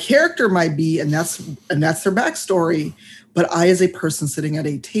 Yeah. My character might be, and that's their backstory. But I, as a person sitting at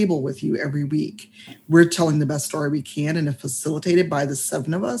a table with you every week, we're telling the best story we can, and it's facilitated by the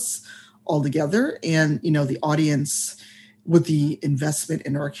 7 of us all together. And, the audience with the investment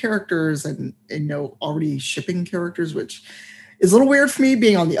in our characters and already shipping characters, which is a little weird for me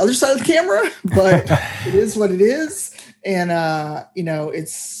being on the other side of the camera, but it is what it is. And,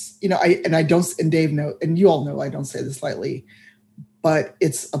 it's, I don't, and Dave know, and you all know, I don't say this lightly, but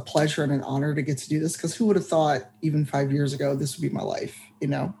it's a pleasure and an honor to get to do this, because who would have thought even 5 years ago this would be my life,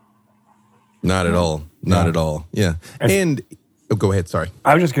 Not at all. Not at all. Yeah. And go ahead. Sorry.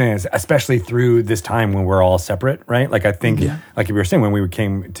 I was just going to, especially through this time when we're all separate, right? Like I think, like you were saying, when we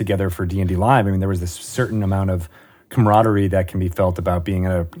came together for D&D Live, I mean, there was this certain amount of camaraderie that can be felt about being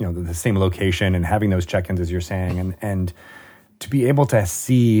at the same location and having those check-ins, as you're saying, and to be able to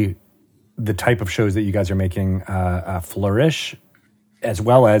see the type of shows that you guys are making flourish, as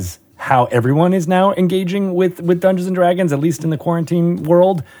well as how everyone is now engaging with Dungeons and Dragons, at least in the quarantine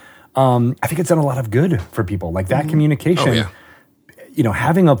world. I think it's done a lot of good for people. Like that communication. Oh, yeah. You know,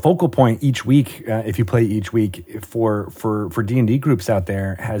 having a focal point each week, if you play each week for D&D groups out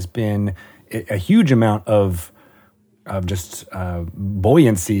there, has been a huge amount of just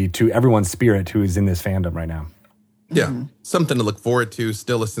buoyancy to everyone's spirit who is in this fandom right now. Yeah, something to look forward to,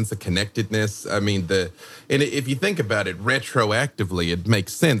 still a sense of connectedness. I mean, and if you think about it retroactively, it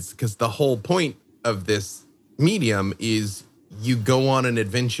makes sense because the whole point of this medium is you go on an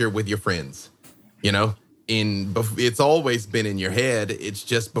adventure with your friends, you know? It's always been in your head. It's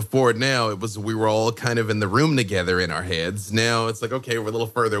just before now, we were all kind of in the room together in our heads. Now it's like, okay, we're a little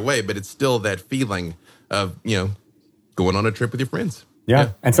further away, but it's still that feeling of, you know, going on a trip with your friends.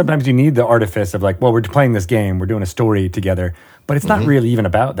 Yeah. And sometimes you need the artifice of like, well, we're playing this game, we're doing a story together, but it's not really even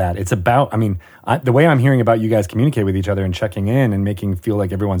about that. It's about, I mean, the way I'm hearing about you guys communicate with each other and checking in and making feel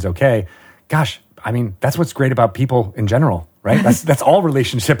like everyone's okay. Gosh, I mean, that's what's great about people in general, right? That's all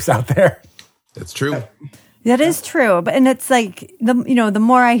relationships out there. That's true. That is true. And it's like, the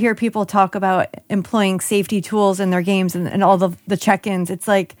more I hear people talk about employing safety tools in their games and all the check-ins, it's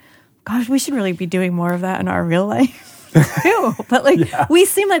like, gosh, we should really be doing more of that in our real life too. But we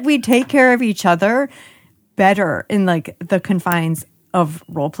seem like we take care of each other better in like the confines of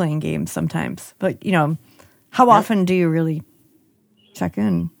role-playing games sometimes. But, how often do you really check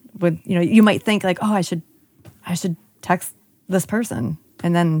in with, you might think like, oh, I should text this person.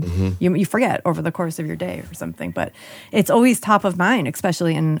 And then you forget over the course of your day or something. But it's always top of mind,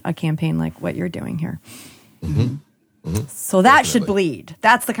 especially in a campaign like what you're doing here. So that should bleed.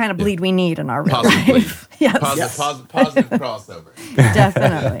 That's the kind of bleed we need in our real life. Yes. Positive crossover.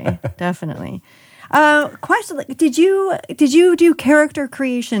 Definitely. Question: Did you do character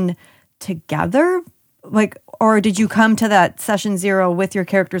creation together, or did you come to that session 0 with your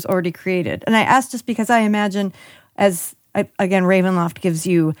characters already created? And I asked just because I imagine again, Ravenloft gives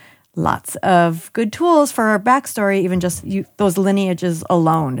you lots of good tools for our backstory, even just those lineages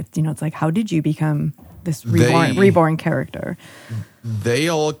alone. It's like, how did you become this reborn character? They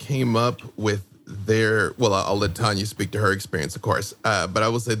all came up with I'll let Tanya speak to her experience, of course. But I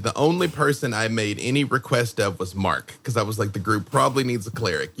will say the only person I made any request of was Mark, because I was like, the group probably needs a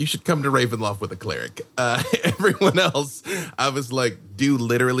cleric. You should come to Ravenloft with a cleric. Everyone else, I was like, do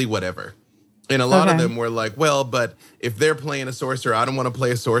literally whatever. And a lot of them were like, well, but if they're playing a sorcerer, I don't want to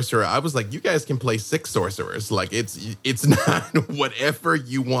play a sorcerer. I was like, you guys can play 6 sorcerers. Like, it's not whatever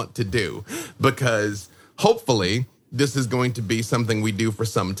you want to do, because hopefully this is going to be something we do for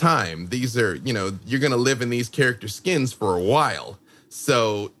some time. These are, you're going to live in these character skins for a while.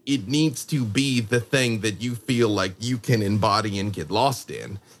 So it needs to be the thing that you feel like you can embody and get lost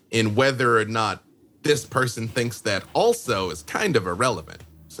in. And whether or not this person thinks that also is kind of irrelevant.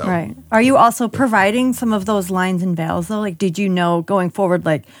 So, right. Are you also providing some of those lines and veils, though? Like, did you know going forward,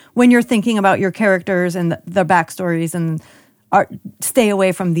 like, when you're thinking about your characters and their backstories and stay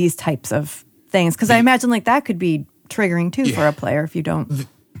away from these types of things? Because I imagine, like, that could be triggering, too, for a player if you don't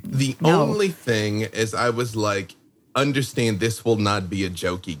The only thing is I was like, understand this will not be a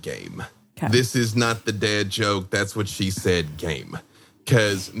jokey game. Okay. This is not the dad joke, that's what she said game.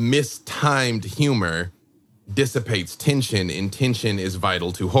 Because mistimed humor dissipates tension, and tension is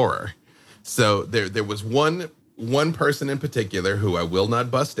vital to horror. So there was one person in particular who I will not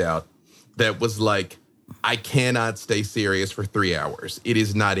bust out that was like, I cannot stay serious for 3 hours. It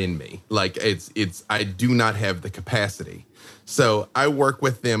is not in me. Like I do not have the capacity. So I work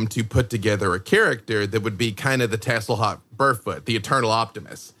with them to put together a character that would be kind of the Tasselhawk Burfoot, the eternal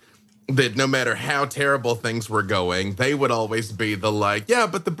optimist. That no matter how terrible things were going, they would always be the like, yeah,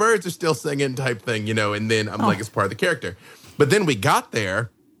 but the birds are still singing type thing, and then I'm like, it's part of the character. But then we got there,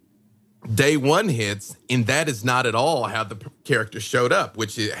 day 1 hits, and that is not at all how the character showed up,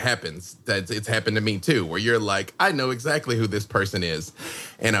 which it happens. It's happened to me too, where you're like, I know exactly who this person is,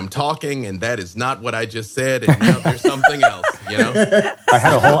 and I'm talking, and that is not what I just said, and now there's something else, I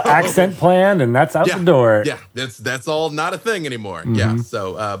had a whole accent planned, and that's out the door. Yeah, that's all not a thing anymore. Yeah,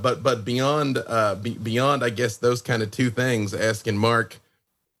 so, but beyond, I guess, those kind of 2 things, asking Mark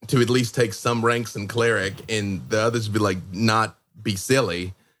to at least take some ranks in cleric, and the others be like, not be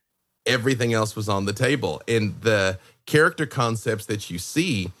silly. Everything else was on the table. And the character concepts that you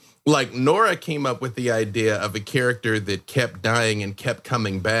see, like Nora came up with the idea of a character that kept dying and kept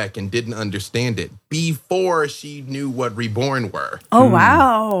coming back and didn't understand it before she knew what Reborn were. Oh,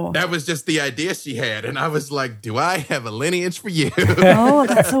 wow. That was just the idea she had. And I was like, do I have a lineage for you? Oh,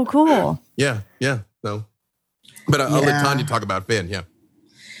 that's so cool. Yeah. So, but I'll let Tanya talk about Finn. Yeah.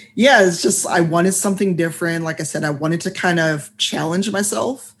 Yeah, it's just I wanted something different. Like I said, I wanted to kind of challenge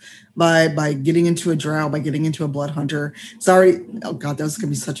myself. by getting into a drow, by getting into a blood hunter. Sorry, oh god, that was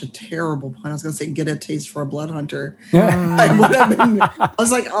gonna be such a terrible pun. I was gonna say get a taste for a blood hunter. I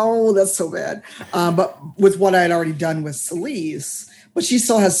was like, oh, that's so bad. But with what I had already done with Celise, but she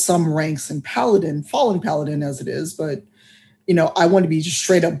still has some ranks in paladin, fallen paladin as it is. But I want to be just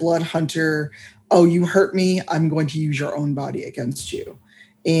straight up blood hunter. Oh, you hurt me, I'm going to use your own body against you.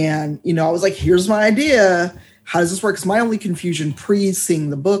 And I was like, here's my idea. How does this work? Because my only confusion pre-seeing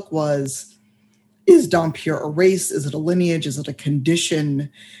the book was, is Dhampir a race? Is it a lineage? Is it a condition?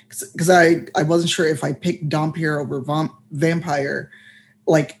 Because I wasn't sure if I picked Dhampir over vampire.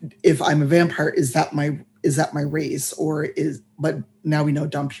 Like, if I'm a vampire, is that my race? But now we know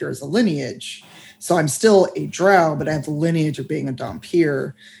Dhampir is a lineage. So I'm still a drow, but I have the lineage of being a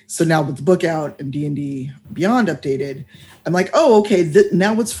Dhampir. So now with the book out and D&D Beyond updated, I'm like, oh, okay,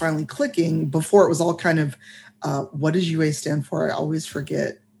 now it's finally clicking. Before it was all kind of, what does UA stand for? I always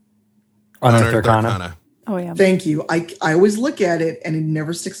forget. Unearthed Arcana. Oh, yeah. Thank you. I always look at it and it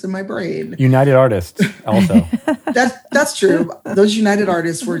never sticks in my brain. United Artists also. That's true. Those United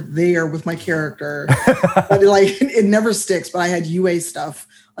Artists were there with my character. But it never sticks. But I had UA stuff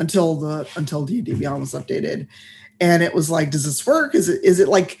until D&D Beyond was updated. And it was like, does this work? Is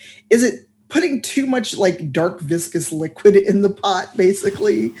it putting too much like dark viscous liquid in the pot,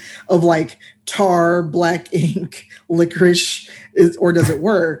 basically, of like tar, black ink, licorice, or does it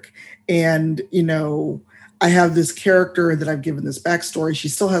work? And, I have this character that I've given this backstory. She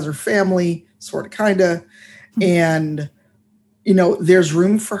still has her family, sort of, kind of. And, there's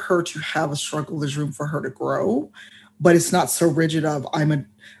room for her to have a struggle. There's room for her to grow. But it's not so rigid of, I'm a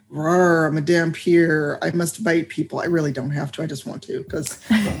Dhampir, I must bite people. I really don't have to. I just want to because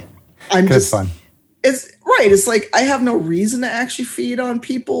I'm just fun. It's right. It's like I have no reason to actually feed on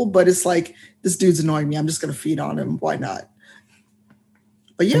people, but it's like this dude's annoying me. I'm just going to feed on him. Why not?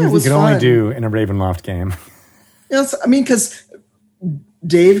 But yeah, it was you can fun. only do in a Ravenloft game. Yes, I mean, because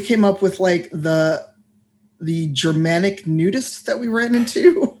Dave came up with like the Germanic nudist that we ran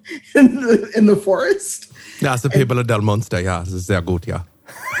into in the forest. Ja, alltså people del Monster, ja, sehr gut, ja.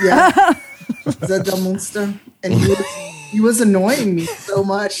 Yeah, the Monster, and he was annoying me so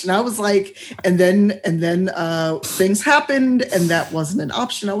much, and I was like, and then things happened, and that wasn't an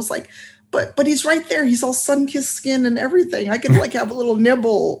option. I was like, but he's right there. He's all sun-kissed skin and everything. I could like have a little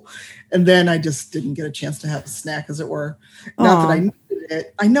nibble, and then I just didn't get a chance to have a snack, as it were. Not that I needed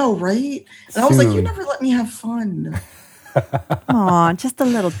it. I know, right? And I was like, you never let me have fun. Aw, just a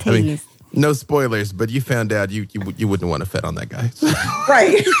little taste. I mean, no spoilers, but you found out you wouldn't want to fed on that guy.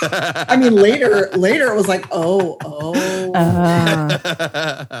 Right. I mean, later it was like,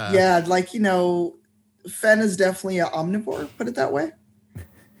 yeah, like, Fen is definitely an omnivore, put it that way.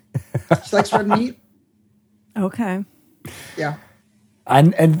 She likes red meat. Okay. Yeah.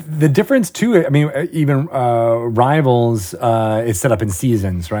 And the difference too, I mean, even Rivals is set up in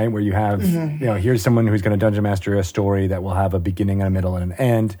seasons, right? Where you have, here's someone who's going to dungeon master a story that will have a beginning and a middle and an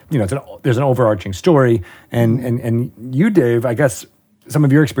end. There's an overarching story. And you, Dave, I guess some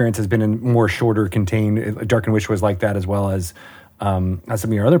of your experience has been in more shorter, contained. Dark and Wish was like that, as well as some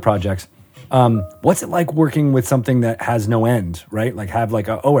of your other projects. What's it like working with something that has no end, right? Like have like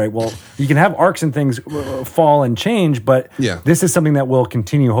you can have arcs and things fall and change, but this is something that will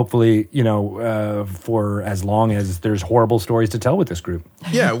continue, hopefully, for as long as there's horrible stories to tell with this group.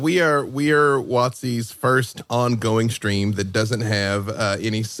 Yeah, we are WotC's first ongoing stream that doesn't have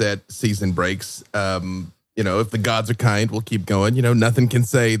any set season breaks. If the gods are kind, we'll keep going. Nothing can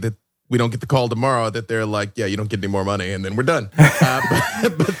say that we don't get the call tomorrow that they're like, yeah, you don't get any more money, and then we're done.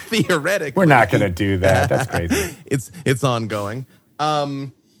 But theoretically, we're not going to do that. That's crazy. It's ongoing.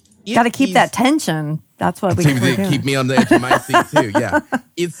 Got to keep that tension. That's what we keep me on the edge of my seat too. Yeah,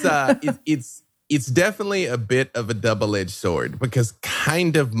 it's definitely a bit of a double-edged sword because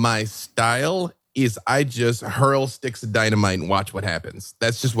kind of my style is I just hurl sticks of dynamite and watch what happens.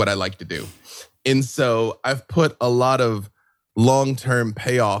 That's just what I like to do, and so I've put a lot of long-term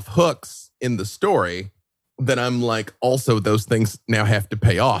payoff hooks in the story that I'm like, also those things now have to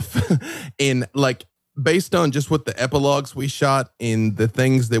pay off. And like, based on just what the epilogues we shot in the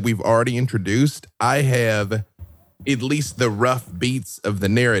things that we've already introduced, I have at least the rough beats of the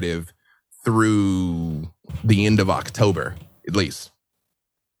narrative through the end of October, at least.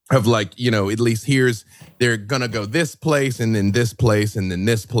 Of like, at least they're going to go this place and then this place and then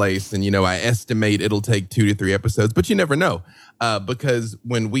this place. And, I estimate it'll take 2 to 3 episodes, but you never know. Because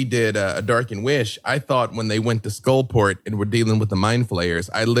when we did a Dark and Wish, I thought when they went to Skullport and were dealing with the Mind Flayers,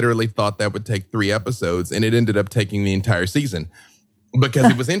 I literally thought that would take 3 episodes and it ended up taking the entire season.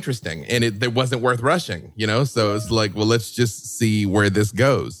 because it was interesting and it wasn't worth rushing, you know? So it's like, well, let's just see where this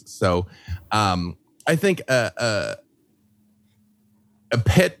goes. So I think a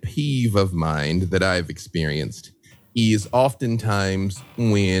pet peeve of mine that I've experienced is oftentimes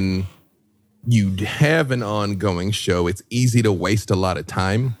when you have an ongoing show, it's easy to waste a lot of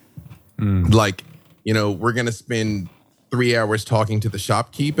time. Like, you know, we're going to spend 3 hours talking to the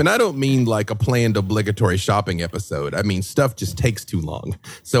shopkeep. And I don't mean like a planned obligatory shopping episode. I mean, stuff just takes too long.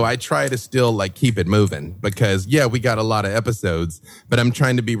 So I try to still like keep it moving because, yeah, we got a lot of episodes, but I'm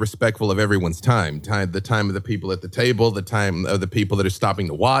trying to be respectful of everyone's time, the time of the people at the table, the time of the people that are stopping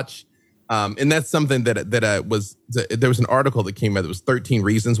to watch. And that's something there was an article that came out that was 13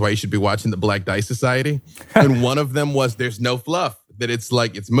 reasons why you should be watching the Black Dice Society. And one of them was there's no fluff, that it's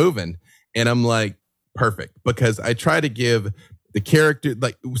like it's moving. And I'm like, perfect, because I try to give the character,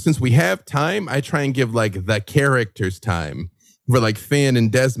 like, since we have time, I try and give like the characters time for like Finn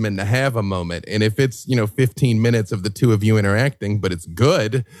and Desmond to have a moment. And if it's, 15 minutes of the two of you interacting, but it's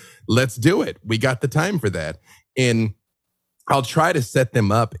good, let's do it. We got the time for that. And I'll try to set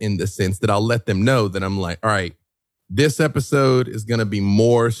them up in the sense that I'll let them know that I'm like, all right, this episode is going to be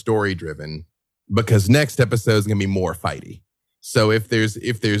more story driven because next episode is going to be more fighty. So if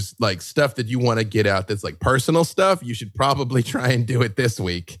there's like stuff that you want to get out that's like personal stuff, you should probably try and do it this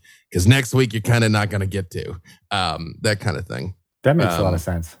week because next week you're kind of not going to get to that kind of thing. That makes a lot of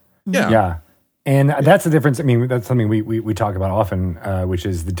sense. Yeah. And that's the difference. I mean, that's something we talk about often, which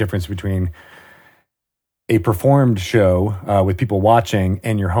is the difference between a performed show with people watching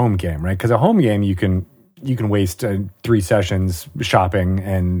and your home game, right? Because a home game, you can waste 3 sessions shopping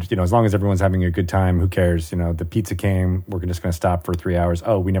and, as long as everyone's having a good time, who cares? The pizza came, we're just going to stop for 3 hours.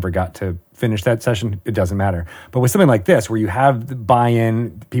 Oh, we never got to finish that session. It doesn't matter. But with something like this, where you have the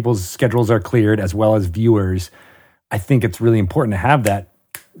buy-in, people's schedules are cleared as well as viewers, I think it's really important to have that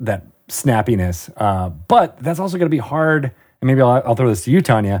snappiness. But that's also going to be hard. And maybe I'll throw this to you,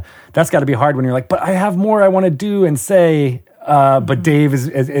 Tanya. That's got to be hard when you're like, but I have more I want to do and say, but Dave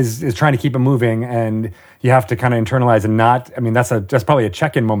is trying to keep it moving, and you have to kind of internalize and not. I mean, that's probably a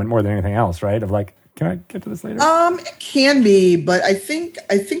check-in moment more than anything else, right? Of like, can I get to this later? It can be, but I think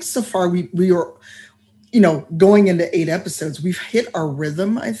so far we are, going into 8 episodes, we've hit our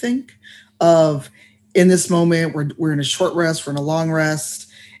rhythm. I think of in this moment we're in a short rest, we're in a long rest.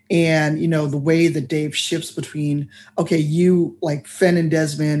 And, the way that Dave shifts between, okay, you like Finn and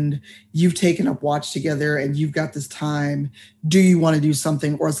Desmond, you've taken up watch together and you've got this time. Do you want to do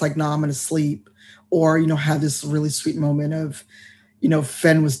something? Or it's like, no, I'm going to sleep. Or, have this really sweet moment of,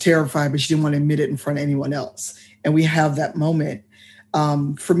 Finn was terrified, but she didn't want to admit it in front of anyone else. And we have that moment.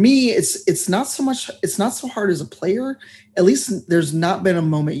 For me, it's not so hard as a player. At least there's not been a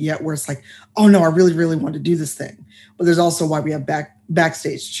moment yet where it's like, oh no, I really, really want to do this thing. But there's also why we have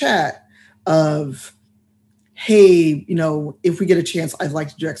backstage chat of, hey, if we get a chance, I'd like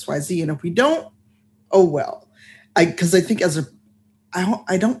to do X, Y, Z. And if we don't, oh well. Because I think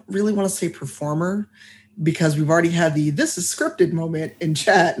I don't really want to say performer, because we've already had this is scripted moment in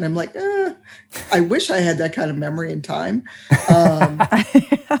chat. And I'm like, I wish I had that kind of memory and time.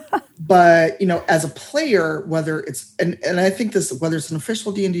 But, as a player, whether it's, and I think whether it's an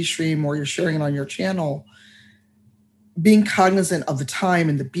official D&D stream or you're sharing it on your channel, being cognizant of the time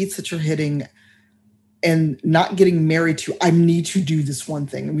and the beats that you're hitting and not getting married to, I need to do this one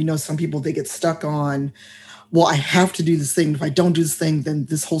thing. And we know some people, they get stuck on, well, I have to do this thing. If I don't do this thing, then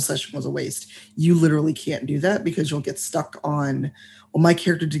this whole session was a waste. You literally can't do that because you'll get stuck on, well, my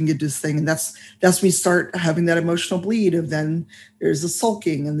character didn't get this thing. And that's when you start having that emotional bleed of then there's the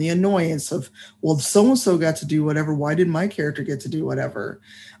sulking and the annoyance of, well, so-and-so got to do whatever. Why did my character get to do whatever?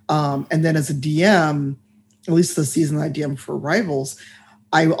 And then as a DM, at least the season I DM for Rivals,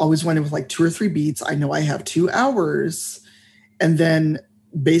 I always went in with like 2 or 3 beats. I know I have 2 hours. And then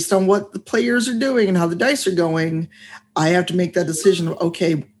based on what the players are doing and how the dice are going, I have to make that decision of,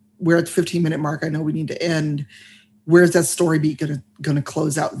 okay, we're at the 15-minute mark. I know we need to end. Where's that story beat going to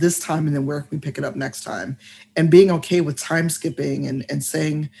close out this time? And then where can we pick it up next time? And being okay with time skipping and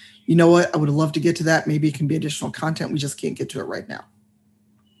saying, you know what, I would love to get to that. Maybe it can be additional content. We just can't get to it right now.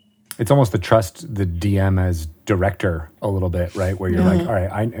 It's almost to trust the DM as director a little bit, right? Where you're like, all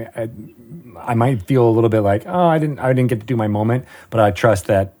right, I might feel a little bit like, oh, I didn't get to do my moment, but I trust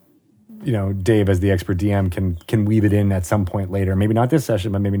that, Dave as the expert DM can weave it in at some point later. Maybe not this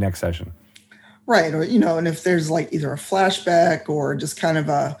session, but maybe next session. Right. Or, and if there's like either a flashback or just kind of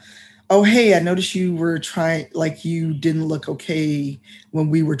a, oh, hey, I noticed you were trying, like you didn't look okay when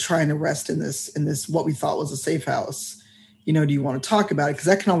we were trying to rest in this, what we thought was a safe house. Do you want to talk about it? Because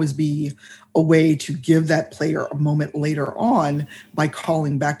that can always be a way to give that player a moment later on by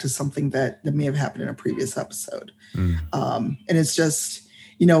calling back to something that may have happened in a previous episode. And it's just,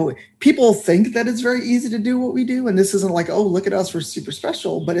 people think that it's very easy to do what we do. And this isn't like, oh, look at us, we're super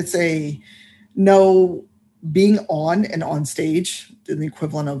special. But it's being on and on stage, the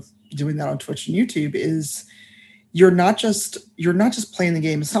equivalent of doing that on Twitch and YouTube, is you're not just playing the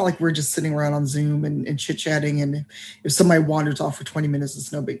game. It's not like we're just sitting around on Zoom and chit-chatting, and if somebody wanders off for 20 minutes,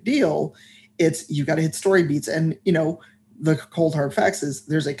 it's no big deal. It's you got to hit story beats. And the cold hard facts is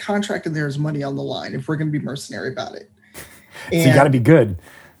there's a contract and there's money on the line if we're going to be mercenary about it. And, so you got to be good.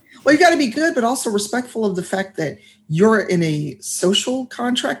 Well, you got to be good, but also respectful of the fact that you're in a social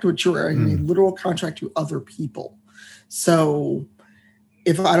contract, which you're in a literal contract to other people. So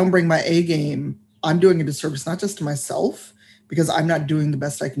if I don't bring my A game, I'm doing a disservice, not just to myself, because I'm not doing the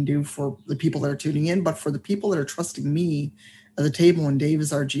best I can do for the people that are tuning in, but for the people that are trusting me at the table, and Dave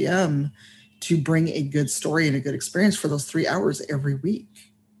is our GM, to bring a good story and a good experience for those 3 hours every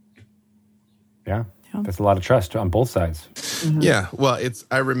week. Yeah. That's a lot of trust on both sides. Yeah. Well,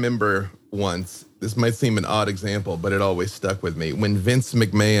 I remember once, this might seem an odd example, but it always stuck with me. When Vince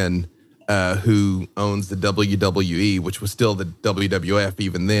McMahon, who owns the WWE, which was still the WWF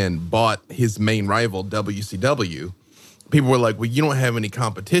even then, bought his main rival, WCW, people were like, well, you don't have any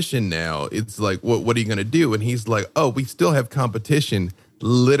competition now. It's like, what are you going to do? And he's like, oh, we still have competition.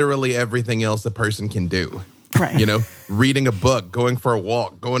 Literally everything else a person can do. Right. Reading a book, going for a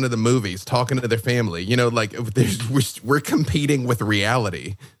walk, going to the movies, talking to their family, we're competing with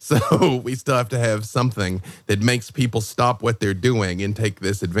reality. So we still have to have something that makes people stop what they're doing and take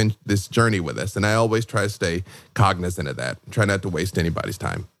this journey with us. And I always try to stay cognizant of that. Try not to waste anybody's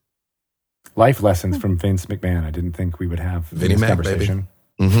time. Life lessons from Vince McMahon. I didn't think we would have Vinnie this Mac, conversation.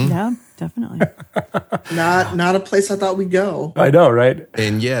 Yeah, definitely. Not a place I thought we'd go. I know, right?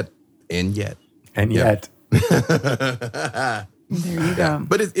 And yet. There you go.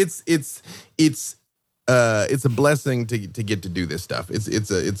 But it's a blessing to get to do this stuff.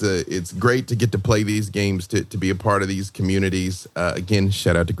 It's great to get to play these games, to be a part of these communities. Again,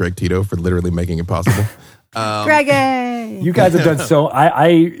 shout out to Greg Tito for literally making it possible. Greggy! You guys have done so. Like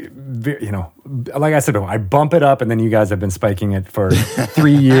I said, I bump it up, and then you guys have been spiking it for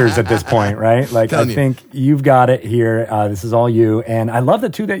 3 years at this point, right? Like, I think you've got it here. This is all you. And I love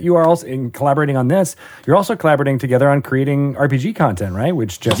that, too, that you are also in collaborating on this. You're also collaborating together on creating RPG content, right?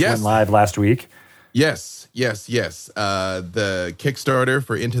 Which just went live last week. Yes. The Kickstarter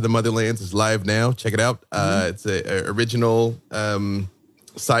for Into the Motherlands is live now. Check it out. It's an original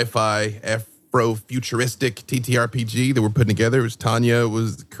sci-fi Afro-futuristic TTRPG that we're putting together. It was Tanya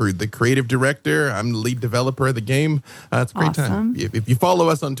was the creative director. I'm the lead developer of the game. It's a great time. If you follow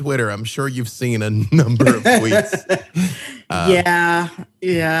us on Twitter, I'm sure you've seen a number of tweets. Yeah.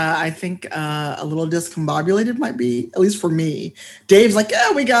 I think a little discombobulated might be, at least for me. Dave's like,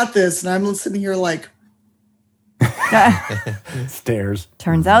 yeah, we got this. And I'm sitting here like... Stares.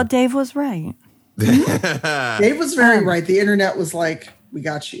 Turns out Dave was right. Dave was very right. The internet was like, we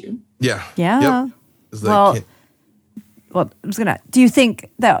got you. Yeah. Yeah. Yep. Do you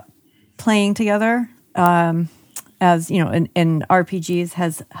think that playing together, as in RPGs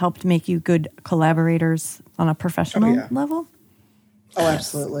has helped make you good collaborators on a professional level? Oh,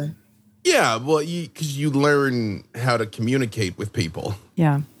 absolutely. Yeah. Well, because you learn how to communicate with people.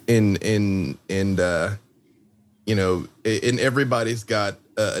 Yeah. And everybody's got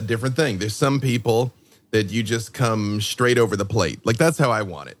a different thing. There's some people that you just come straight over the plate. Like, that's how I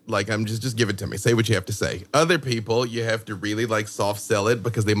want it. Like, I'm just give it to me. Say what you have to say. Other people, you have to really soft sell it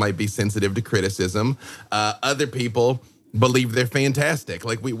because they might be sensitive to criticism. Other people believe they're fantastic.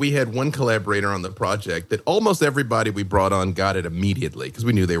 Like, we had one collaborator on the project that almost everybody we brought on got it immediately because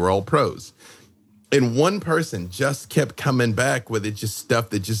we knew they were all pros. And one person just kept coming back with it, just stuff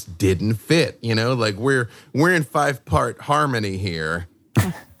that just didn't fit. Like, we're in 5-part harmony here.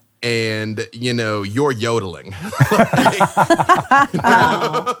 And, you're yodeling.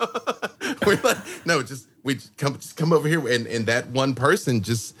 We're like, no, just come over here. And that one person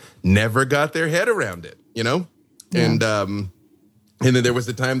just never got their head around it, Yeah. And then there was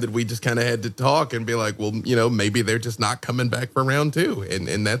a time that we just kind of had to talk and be like, well, maybe they're just not coming back for round 2.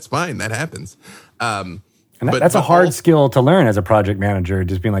 And that's fine. That happens. And that's a hard skill to learn as a project manager,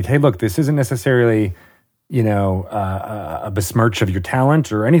 just being like, hey, look, this isn't necessarily... a besmirch of your talent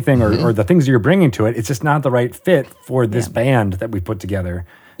or anything, or the things you're bringing to it. It's just not the right fit for this band that we put together.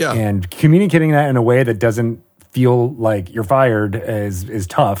 Yeah. And communicating that in a way that doesn't feel like you're fired is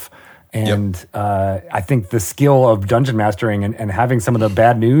tough. And I think the skill of dungeon mastering and having some of the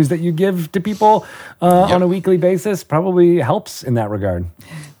bad news that you give to people on a weekly basis probably helps in that regard.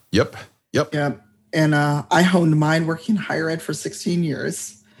 Yep. Yep. Yeah. And I honed mine working in higher ed for 16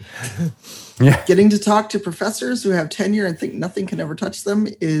 years. Yeah. Getting to talk to professors who have tenure and think nothing can ever touch them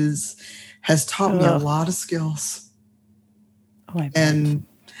has taught me a lot of skills. Oh, I bet. And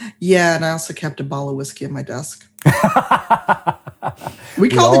I also kept a bottle of whiskey at my desk. We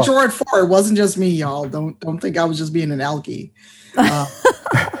called the drawer at 4. It wasn't just me, y'all. Don't think I was just being an alkie.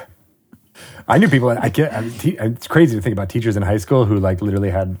 I knew people. It's crazy to think about teachers in high school who like literally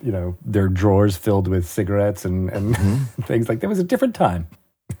had their drawers filled with cigarettes and things like that. Was a different time.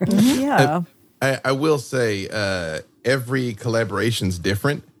 Yeah. I will say every collaboration's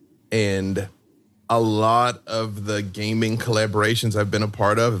different, and a lot of the gaming collaborations I've been a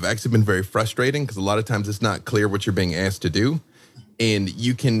part of have actually been very frustrating because a lot of times it's not clear what you're being asked to do. And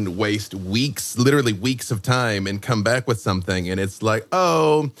you can waste weeks, literally weeks of time and come back with something. And it's like,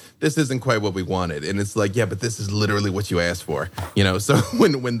 oh, this isn't quite what we wanted. And it's like, yeah, but this is literally what you asked for. So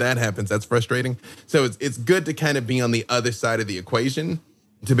when that happens, that's frustrating. So it's good to kind of be on the other side of the equation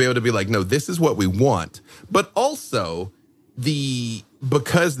to be able to be like, no, this is what we want. But also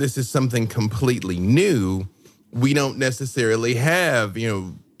because this is something completely new, we don't necessarily have,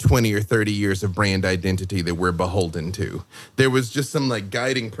 20 or 30 years of brand identity that we're beholden to. There was just some like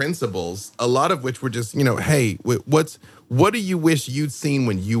guiding principles, a lot of which were just, hey, what do you wish you'd seen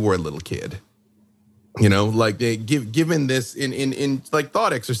when you were a little kid? Like given this in like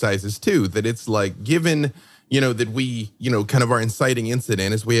thought exercises too, that it's like given, that we, kind of our inciting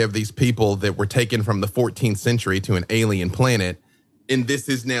incident is we have these people that were taken from the 14th century to an alien planet. And this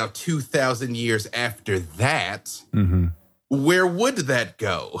is now 2,000 years after that. Mm-hmm. Where would that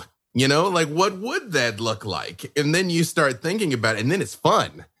go? Like what would that look like? And then you start thinking about it, and then it's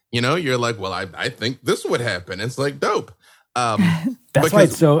fun. You're like, well, I think this would happen. It's like dope. That's why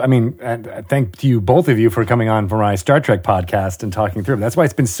it's so, thank you, both of you, for coming on for my Star Trek podcast and talking through it. That's why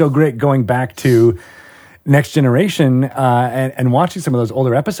it's been so great going back to Next Generation and watching some of those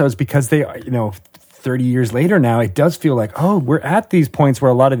older episodes, because they, 30 years later now, it does feel like, oh, we're at these points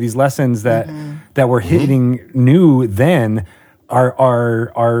where a lot of these lessons that we're hitting new then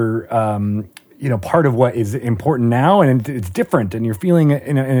are part of what is important now, and it's different, and you're feeling it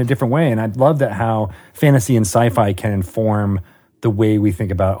in a different way. And I love that how fantasy and sci-fi can inform the way we think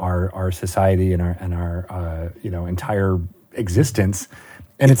about our society and our entire existence.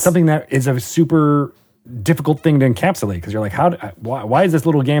 And it's something that is a super difficult thing to encapsulate, because you're like, why is this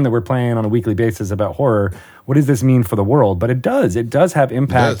little game that we're playing on a weekly basis about horror? What does this mean for the world? But it does have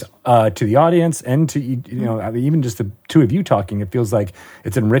impact to the audience, and to even just the two of you talking. It feels like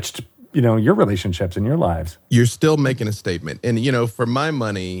it's enriched your relationships and your lives. You're still making a statement, and for my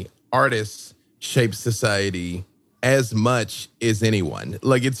money, artists shape society as much as anyone.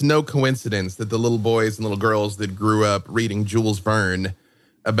 Like, it's no coincidence that the little boys and little girls that grew up reading Jules Verne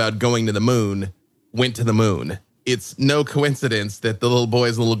about going to the moon went to the moon. It's no coincidence that the little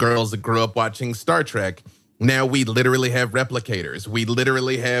boys and little girls that grew up watching Star Trek, now we literally have replicators. We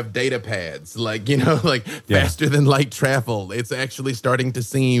literally have data pads, faster than light travel. It's actually starting to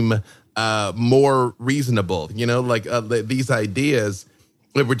seem more reasonable, these ideas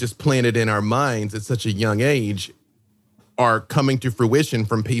that were just planted in our minds at such a young age are coming to fruition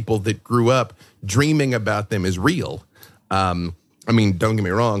from people that grew up dreaming about them as real. Don't get me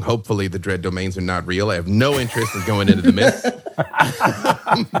wrong. Hopefully the dread domains are not real. I have no interest in going into the myths.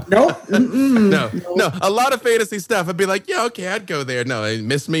 No. A lot of fantasy stuff, I'd be like, yeah, okay, I'd go there. No,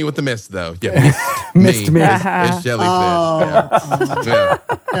 miss me with the myths, though. Yeah, missed me. As Shelley said. Yeah.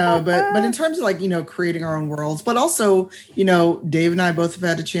 No, but in terms of creating our own worlds, but also, Dave and I both have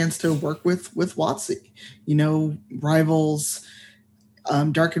had a chance to work with WotC, Rivals,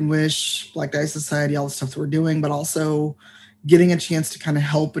 Dark and Wish, Black Dice Society, all the stuff that we're doing, but also getting a chance to kind of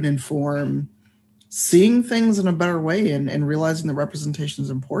help and inform, seeing things in a better way, and realizing that representation is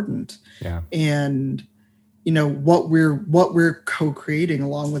important. Yeah. And, what we're co-creating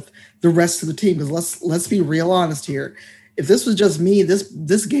along with the rest of the team. Because let's be real honest here. If this was just me,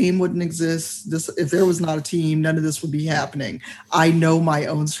 this game wouldn't exist. If there was not a team, none of this would be happening. I know my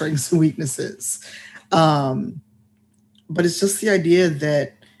own strengths and weaknesses. But it's just the idea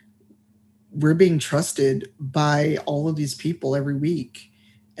that we're being trusted by all of these people every week,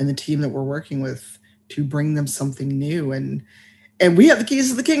 and the team that we're working with, to bring them something new. And we have the keys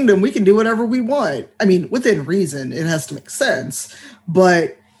to the kingdom. We can do whatever we want. Within reason, it has to make sense,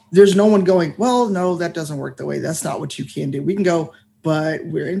 but there's no one going, well, no, that doesn't work that way. That's not what you can do. We can go, but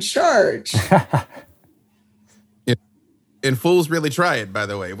we're in charge. And fools really try it, by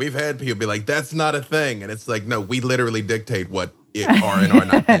the way. We've had people be like, that's not a thing. And it's like, no, we literally dictate what it are and are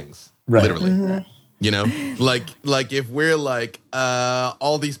not things. Right. Literally. Mm-hmm. You know, like if we're like,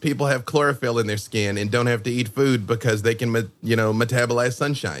 all these people have chlorophyll in their skin and don't have to eat food because they can, metabolize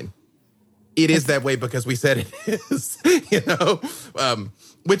sunshine. It is that way because we said it is,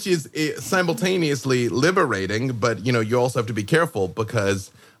 which is simultaneously liberating. But, you also have to be careful because,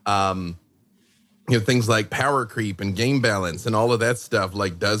 things like power creep and game balance and all of that stuff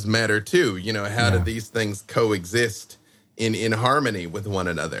does matter too. How do these things coexist in harmony with one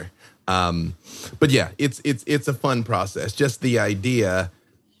another? But yeah, it's a fun process. Just the idea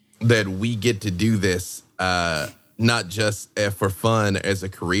that we get to do this, not just for fun as a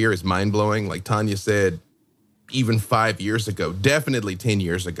career, is mind-blowing. Like Tanya said, even 5 years ago, definitely 10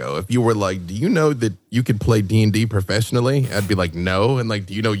 years ago, if you were like, do you know that you could play D&D professionally? I'd be like, no. And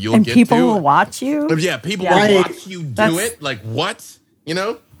do you know you'll get to? And people will watch you? Yeah, people will watch you do it. Like, what?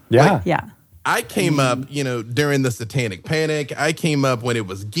 Yeah. Yeah. I came up, during the Satanic Panic. I came up when it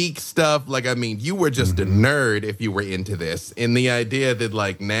was geek stuff. You were just a nerd if you were into this. And the idea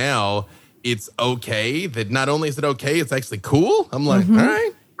that, now it's okay, that not only is it okay, it's actually cool. I'm like, all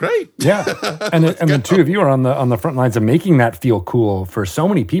right, great. Yeah. And the two of you are on the front lines of making that feel cool for so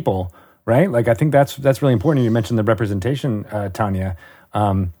many people, right? I think that's really important. You mentioned the representation, Tanya.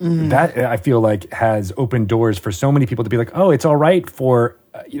 That I feel like has opened doors for so many people to be like, oh, it's all right for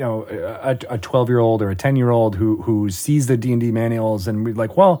a 12-year-old or a 10-year-old who sees the D&D manuals and we're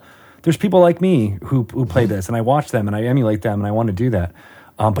like, well, there's people like me who play this and I watch them and I emulate them and I want to do that.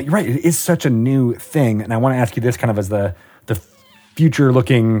 But you're right, it is such a new thing, and I want to ask you this kind of as the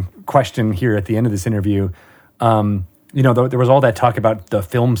future-looking question here at the end of this interview. There was all that talk about the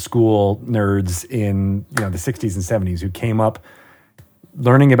film school nerds in the 60s and 70s who came up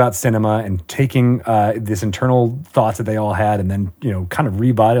learning about cinema and taking this internal thoughts that they all had and then, kind of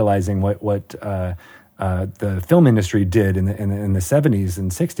revitalizing what the film industry did in the 70s and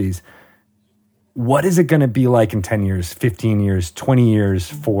 60s. What is it going to be like in 10 years, 15 years, 20 years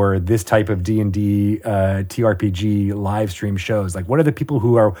for this type of D&D, TRPG live stream shows? What are the people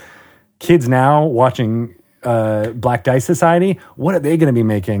who are kids now watching Black Dice Society? What are they going to be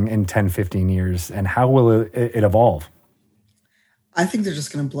making in 10, 15 years? And how will it evolve? I think they're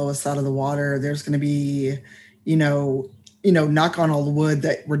just going to blow us out of the water. There's going to be, knock on all the wood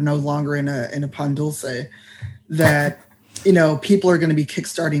that we're no longer in a Pan Dulce, that, people are going to be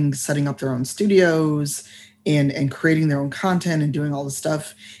kickstarting, setting up their own studios and creating their own content and doing all this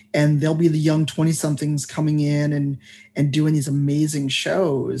stuff. And they'll be the young 20-somethings coming in and doing these amazing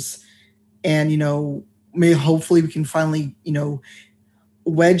shows. And, hopefully we can finally,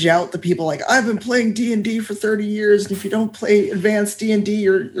 wedge out the people like, I've been playing D&D for 30 years. And if you don't play advanced D&D,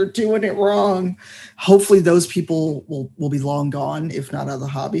 you're doing it wrong. Hopefully those people will be long gone, if not out of the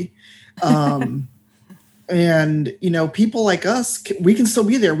hobby. And, people like us, we can still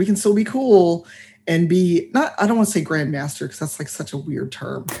be there. We can still be cool and be I don't want to say grandmaster because that's such a weird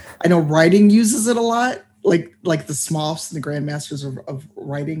term. I know writing uses it a lot, like the Smoffs and the grandmasters of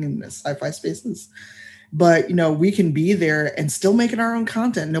writing in the sci-fi spaces. But, we can be there and still making our own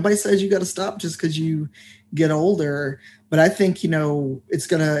content. Nobody says you got to stop just because you get older. But I think, it's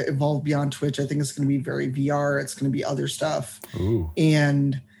going to evolve beyond Twitch. I think it's going to be very VR. It's going to be other stuff. Ooh.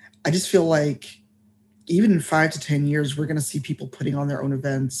 And I just feel like even in 5 to 10 years, we're going to see people putting on their own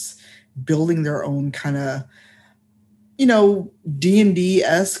events, building their own kind of,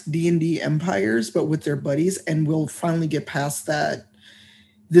 D&D-esque D&D empires, but with their buddies. And we'll finally get past that.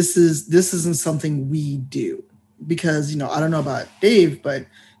 This isn't something we do because, I don't know about Dave, but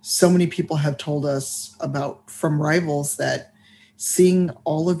so many people have told us from Rivals that seeing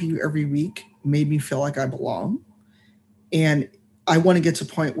all of you every week made me feel like I belong. And I want to get to a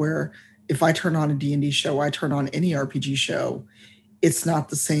point where if I turn on a D&D show, I turn on any RPG show, it's not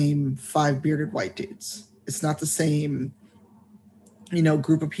the same 5 bearded white dudes. It's not the same,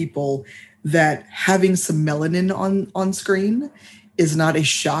 group of people that having some melanin on screen is not a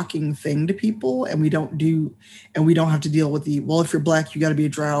shocking thing to people. And we don't have to deal with if you're Black, you got to be a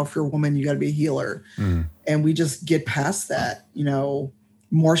drow. If you're a woman, you got to be a healer. And we just get past that,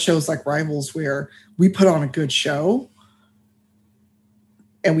 more shows like Rivals where we put on a good show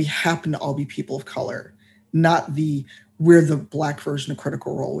and we happen to all be people of color, not we're the Black version of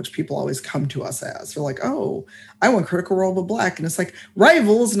Critical Role, which people always come to us as. They're like, oh, I want Critical Role but Black. And it's like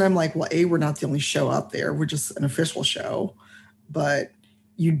Rivals. And I'm like, well, we're not the only show out there. We're just an official show. But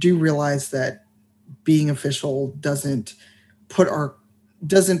you do realize that being official doesn't put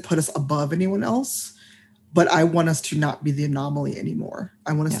us above anyone else. But I want us to not be the anomaly anymore.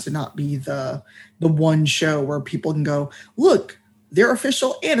 I want us to not be the one show where people can go, look, they're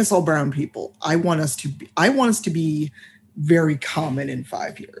official and it's all brown people. I want us to be very common in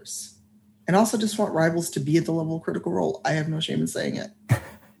 5 years. and also just want Rivals to be at the level of Critical Role. I have no shame in saying it.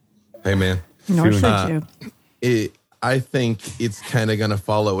 Hey, man. Nor should you. I think it's kind of going to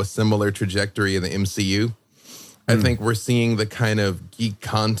follow a similar trajectory in the MCU. I think we're seeing the kind of geek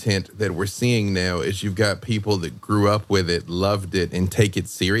content that we're seeing now is you've got people that grew up with it, loved it, and take it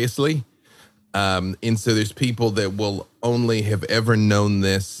seriously. And so there's people that will only have ever known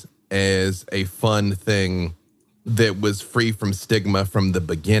this as a fun thing that was free from stigma from the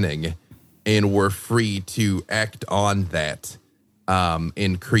beginning and were free to act on that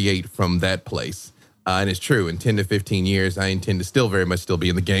and create from that place. And it's true. In 10 to 15 years, I intend to still very much still be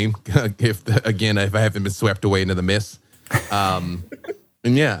in the game. if I haven't been swept away into the mist. And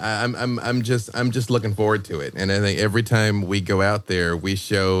yeah, I'm just looking forward to it. And I think every time we go out there, we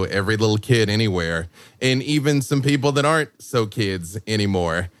show every little kid anywhere, and even some people that aren't so kids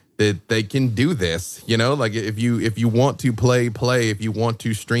anymore, that they can do this. You know, like if you want to play. If you want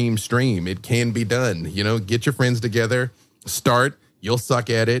to stream. It can be done. You know, get your friends together, start. You'll suck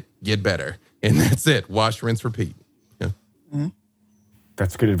at it, get better. And that's it. Wash, rinse, repeat. Yeah. Mm-hmm.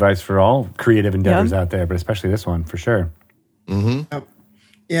 That's good advice for all creative endeavors out there, but especially this one, for sure. Mm-hmm. Yep.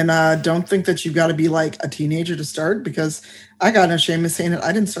 And don't think that you've got to be like a teenager to start, because I got no shame in saying it.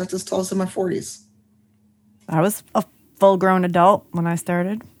 I didn't start this till I was in my 40s. I was a full-grown adult when I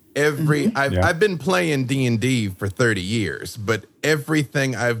started. I've been playing D&D for 30 years, but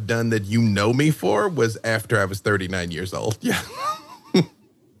everything I've done that you know me for was after I was 39 years old. Yeah.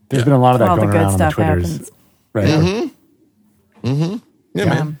 There's been a lot of that all going the good around on the stuff Twitters. happens. Right. Mm-hmm. Mm-hmm. Yeah,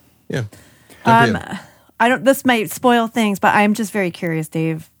 man. Yeah. I don't. This might spoil things, but I'm just very curious,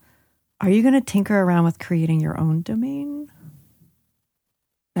 Dave. Are you going to tinker around with creating your own domain?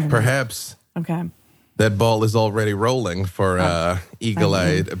 Perhaps. Okay. That ball is already rolling for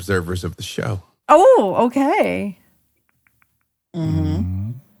eagle-eyed observers of the show. Oh, okay.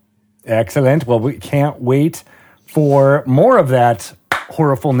 Mm-hmm. Excellent. Well, we can't wait for more of that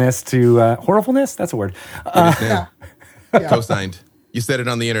horrifulness to horrifulness. That's a word. Yeah. Co-signed. You said it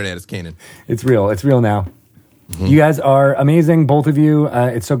on the internet. It's canon. It's real. It's real now. Mm-hmm. You guys are amazing, both of you.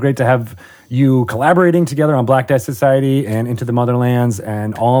 It's so great to have you collaborating together on Black Dice Society and Into the Motherlands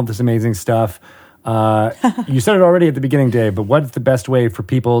and all of this amazing stuff. You said it already at the beginning, Dave, but what's the best way for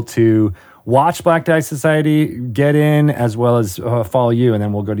people to watch Black Dice Society, get in, as well as follow you? And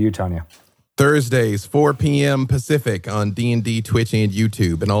then we'll go to you, Tanya. Thursdays, 4 p.m. Pacific on D&D, Twitch, and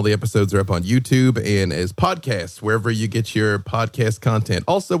YouTube. And all the episodes are up on YouTube and as podcasts, wherever you get your podcast content.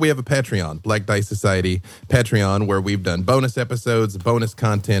 Also, we have a Patreon, Black Dice Society Patreon, where we've done bonus episodes, bonus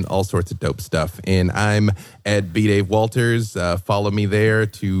content, all sorts of dope stuff. And I'm at B. Dave Walters. Follow me there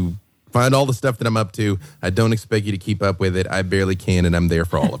to find all the stuff that I'm up to. I don't expect you to keep up with it. I barely can, and I'm there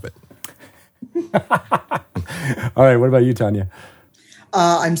for all of it. All right, what about you, Tanya?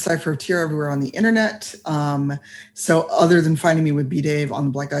 I'm Cypher of Tier everywhere on the internet. So other than finding me with B-Dave on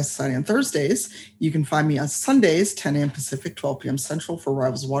the Black Dice Society on Thursdays, you can find me on Sundays, 10 a.m. Pacific, 12 p.m. Central for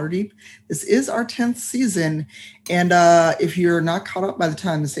Rivals of Waterdeep. This is our 10th season. And if you're not caught up by the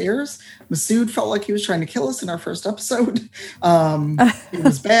time this airs, Masood felt like he was trying to kill us in our first episode. It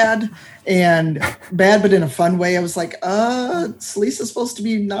was bad, but in a fun way. I was like, Selisa's supposed to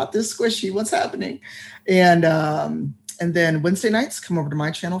be not this squishy. What's happening? And then Wednesday nights, come over to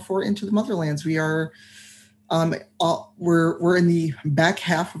my channel for Into the Motherlands. We are, we're in the back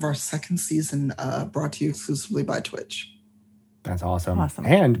half of our second season, brought to you exclusively by Twitch. That's awesome.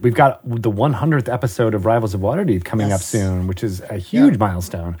 And we've got the 100th episode of Rivals of Waterdeep coming up soon, which is a huge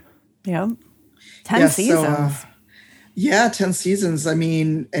milestone. Yep. 10 seasons. So, 10 seasons. I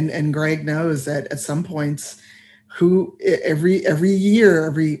mean, and Greg knows that at some points, every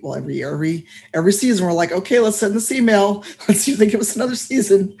season we're like, okay, let's send this email. Let's see if they give us another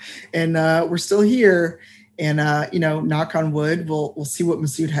season. And we're still here. And knock on wood, we'll see what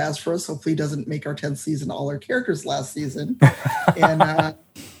Masood has for us. Hopefully he doesn't make our 10th season all our characters last season. And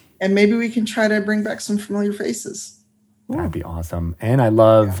maybe we can try to bring back some familiar faces. That'd be awesome. And I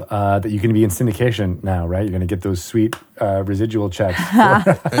love that you're going to be in syndication now, right? You're going to get those sweet residual checks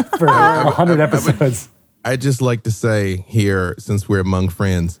for 100 episodes. I'd just like to say here, since we're among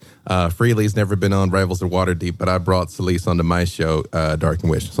friends, Freely's never been on Rivals of Waterdeep, but I brought Celise onto my show, Dark and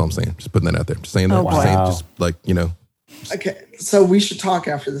Wish. That's all I'm saying. Just putting that out there. Just saying that. Just like, Okay, so we should talk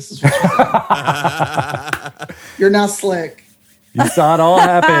after this. Is what you're not slick. You saw it all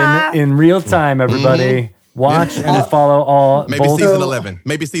happen in real time, everybody. Mm-hmm. Watch and follow all. Maybe season 11.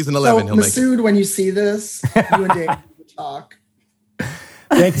 Maybe season 11. So, Masood, when you see this, you and Dave will talk.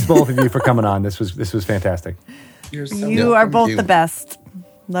 Thanks both of you for coming on. This was fantastic. You're so you are both the best.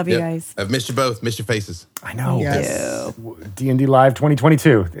 Love you guys. I've missed you both. Missed your faces. I know. Yes. D&D Live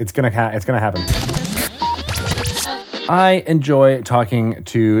 2022. It's gonna happen. I enjoy talking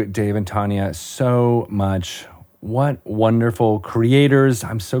to Dave and Tanya so much. What wonderful creators.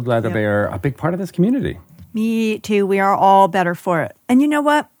 I'm so glad that they are a big part of this community. Me too. We are all better for it. And you know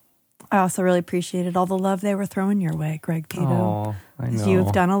what? I also really appreciated all the love they were throwing your way, Greg Tito. Oh, I know.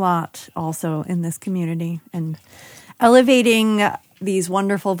 You've done a lot also in this community and elevating these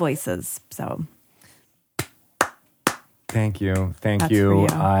wonderful voices. So Thank you. That's you.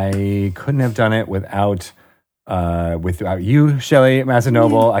 for you. I couldn't have done it without you, Shelley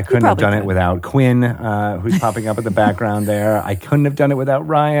Masanoble. I couldn't have probably done it could. without Quinn, who's popping up in the background there. I couldn't have done it without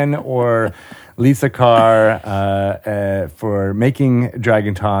Ryan or Lisa Carr for making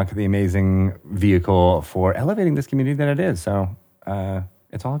Dragon Talk the amazing vehicle for elevating this community that it is. So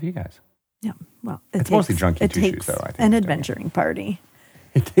it's all of you guys. yeah, well, It's mostly Drunky it Two takes Shoes, though, I think, an doing it. adventuring party.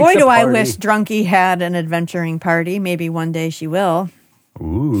 It takes Boy, a do I party. wish Drunky had an adventuring party. Maybe one day she will.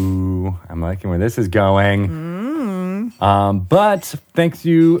 Ooh, I'm liking where this is going. But thanks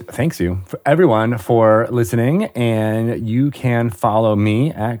you for everyone for listening. And you can follow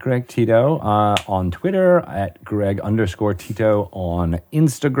me at Greg Tito on Twitter, at Greg_Tito on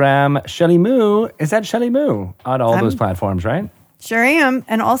Instagram. Shelly Moo is at Shelly Moo on all those platforms, right? Sure am.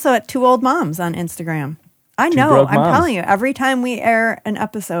 And also at Two Old Moms on Instagram. I Two know. Broke I'm Moms. telling you, every time we air an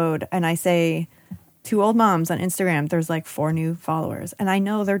episode and I say Two Old Moms on Instagram, there's like 4 new followers. And I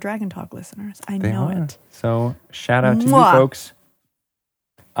know they're Dragon Talk listeners. I They know are. it. So shout out to you Mwah. folks.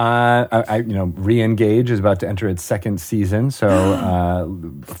 Re-Engage is about to enter its 2nd season. So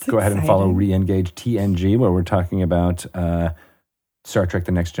go ahead and follow exciting. Re-Engage TNG, where we're talking about Star Trek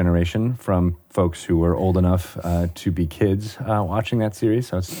The Next Generation from folks who were old enough to be kids watching that series.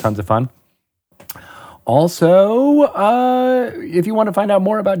 So it's tons of fun. Also, if you want to find out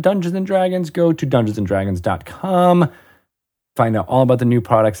more about Dungeons & Dragons, go to dungeonsanddragons.com. Find out all about the new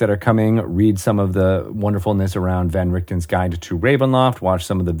products that are coming. Read some of the wonderfulness around Van Richten's Guide to Ravenloft. Watch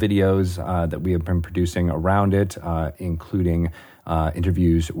some of the videos that we have been producing around it, including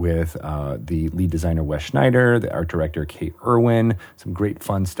interviews with the lead designer, Wes Schneider, the art director, Kate Irwin. Some great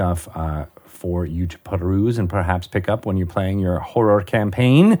fun stuff for you to peruse and perhaps pick up when you're playing your horror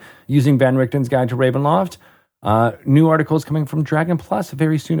campaign using Van Richten's Guide to Ravenloft. New articles coming from Dragon Plus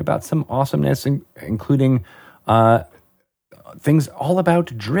very soon about some awesomeness, including things all about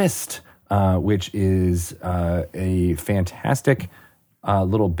Drizzt, which is a fantastic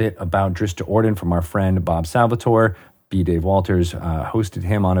little bit about Drizzt Do'Urden from our friend Bob Salvatore. B. Dave Walters hosted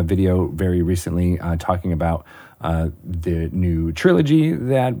him on a video very recently talking about the new trilogy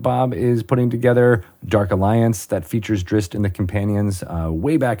that Bob is putting together, Dark Alliance, that features Drizzt and the Companions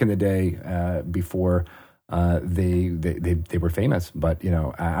way back in the day before they were famous, but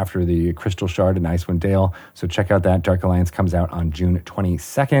after the Crystal Shard and Icewind Dale. So check out that. Dark Alliance comes out on June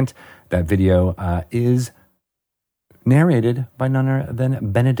 22nd. That video is narrated by none other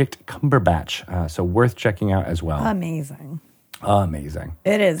than Benedict Cumberbatch. So worth checking out as well. Amazing. Amazing.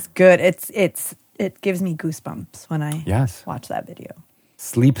 It is good. It gives me goosebumps when I Yes. watch that video.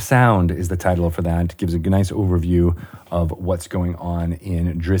 Sleep Sound is the title for that. It gives a nice overview of what's going on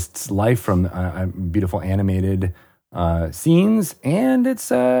in Drizzt's life from beautiful animated scenes. And it's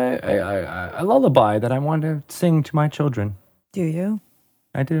a lullaby that I want to sing to my children. Do you?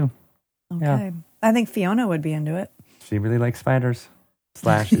 I do. Okay. Yeah. I think Fiona would be into it. She really likes spiders.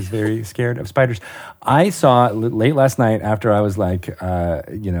 Slash is very scared of spiders. I saw late last night after I was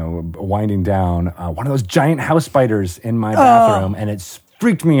winding down one of those giant house spiders in my bathroom, and it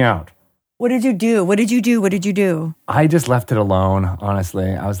freaked me out. What did you do? What did you do? I just left it alone,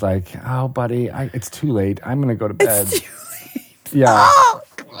 honestly. I was like, oh, buddy, it's too late. I'm going to go to bed. It's too late. Yeah. Oh,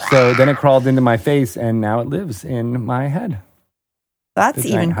 So then it crawled into my face, and now it lives in my head. that's The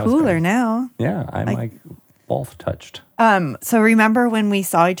giant even house cooler spider. now. Yeah, I'm like wolf touched. So remember when we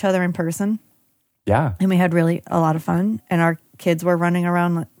saw each other in person Yeah. and we had really a lot of fun and our kids were running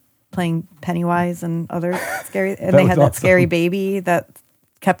around playing Pennywise and other scary, and they was had that awesome. scary baby that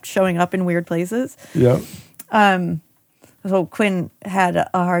kept showing up in weird places. Yeah. So Quinn had a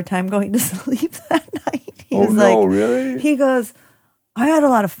hard time going to sleep that night. He was really? He goes, I had a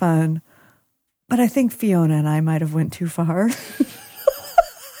lot of fun, but I think Fiona and I might have went too far.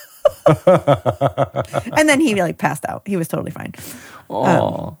 And then he passed out. He was totally fine.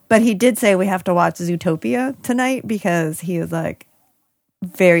 But he did say we have to watch Zootopia tonight because he was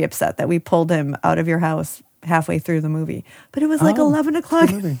very upset that we pulled him out of your house halfway through the movie. But it was 11 o'clock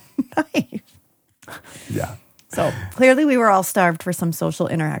at night. Yeah. So clearly we were all starved for some social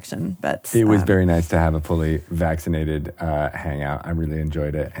interaction, but it was very nice to have a fully vaccinated hangout. I really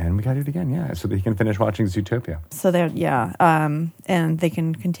enjoyed it. And we got to do it again, yeah, so that he can finish watching Zootopia. So and they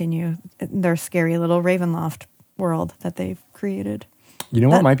can continue their scary little Ravenloft world that they've created. You know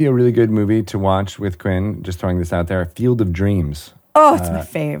what might be a really good movie to watch with Quinn? Just throwing this out there, Field of Dreams. Oh, it's my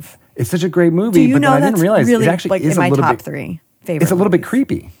fave. It's such a great movie, but then I didn't realize really, it actually is in my a little top bit, 3 favorite. It's a little bit movies.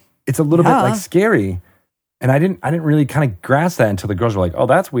 creepy. It's a little bit like scary. And I didn't really kind of grasp that until the girls were like, "Oh,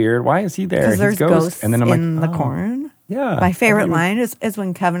 that's weird. Why is he there? Because there's He's ghosts And then I'm in like, the corn. Yeah. My favorite line is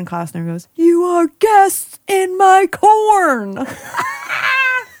when Kevin Costner goes, "You are guests in my corn."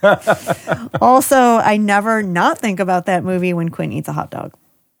 Also, I never not think about that movie when Quinn eats a hot dog.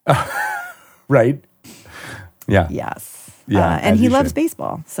 Right. Yeah. Yes. Yeah, and as he you loves should.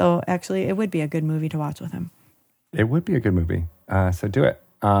 baseball. So actually, it would be a good movie to watch with him. It would be a good movie. So do it.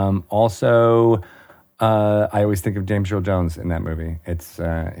 Also, I always think of James Earl Jones in that movie. It's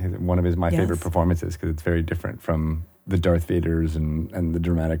one of my favorite performances because it's very different from the Darth Vaders and the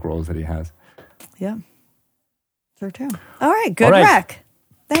dramatic roles that he has. Yeah. Sure too. All right. Good rec.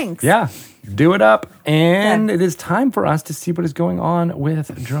 Thanks. Yeah. Do it up. And it is time for us to see what is going on with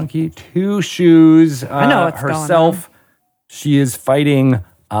Drunky Two Shoes. I know what's herself. going on. She is fighting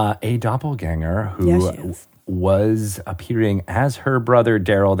a doppelganger who Yes, she is. was appearing as her brother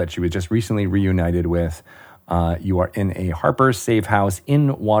Daryl that she was just recently reunited with. You are in a Harper safe house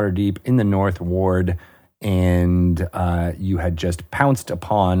in Waterdeep in the North Ward, and you had just pounced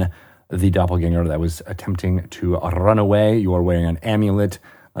upon the doppelganger that was attempting to run away. You are wearing an amulet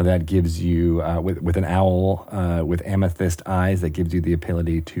that gives you, with an owl with amethyst eyes, that gives you the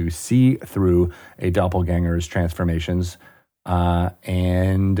ability to see through a doppelganger's transformations.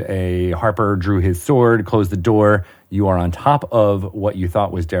 And a Harper drew his sword, closed the door. You are on top of what you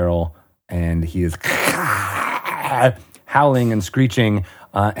thought was Daryl, and he is howling and screeching.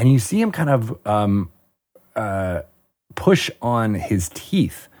 And you see him kind of push on his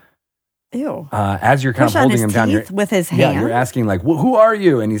teeth. Ew. As you're kind Push of on holding his him down, teeth with his yeah, hand? you're asking like, "Who are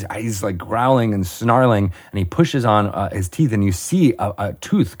you?" And he's like growling and snarling, and he pushes on his teeth, and you see a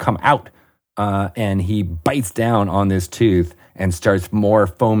tooth come out, and he bites down on this tooth and starts more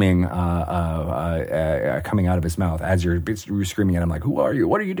foaming coming out of his mouth as you're screaming at him like, "Who are you?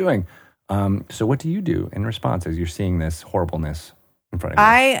 What are you doing?" So what do you do in response as you're seeing this horribleness in front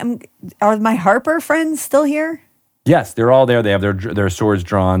of you? Are my Harper friends still here? Yes, they're all there. They have their swords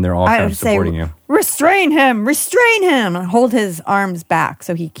drawn. They're all I kind would of supporting say, you. restrain him, and hold his arms back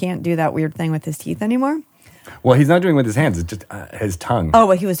so he can't do that weird thing with his teeth anymore. Well, he's not doing it with his hands. It's just his tongue. Oh,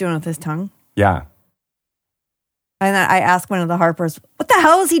 what he was doing with his tongue? Yeah. And then I asked one of the Harpers, what the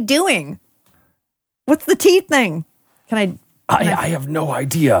hell is he doing? What's the teeth thing? I have no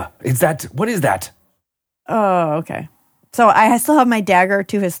idea. What is that? Oh, okay. So I still have my dagger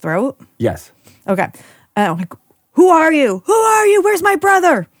to his throat? Yes. Okay. And I'm like, who are you? Who are you? Where's my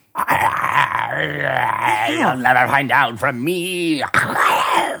brother? You'll never find out from me.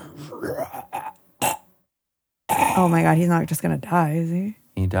 Oh my God, he's not just going to die, is he?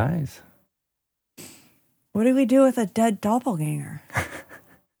 He dies. What do we do with a dead doppelganger?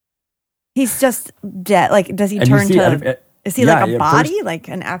 He's just dead. Like, does he turn to... Is he like a body? Like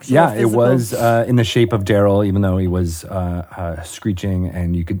an actual physical... it was in the shape of Daryl, even though he was screeching,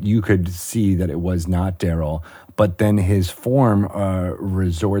 and you could see that it was not Daryl. But then his form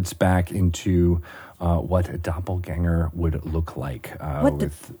resorts back into what a doppelganger would look like,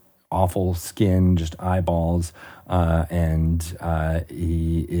 with awful skin, just eyeballs, and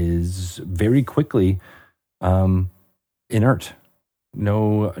he is very quickly inert.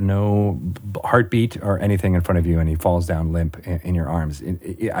 No heartbeat or anything in front of you, and he falls down limp in your arms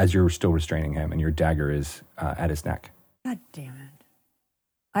as you're still restraining him, and your dagger is at his neck. God damn it.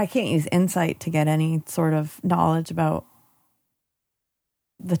 I can't use insight to get any sort of knowledge about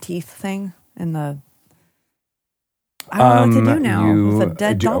the teeth thing and the... I don't know what to do now with a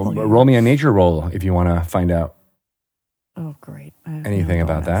dead doppelganger. Roll me a nature roll if you want to find out Oh, great. anything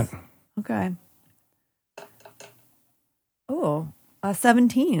about that. Okay. Oh,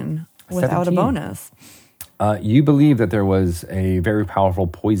 17 without 17. a bonus. You believe that there was a very powerful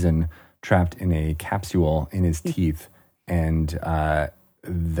poison trapped in a capsule in his teeth, and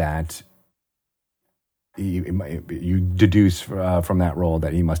that you deduce from that roll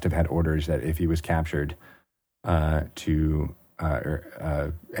that he must have had orders that if he was captured to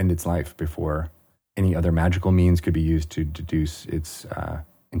end its life before any other magical means could be used to deduce its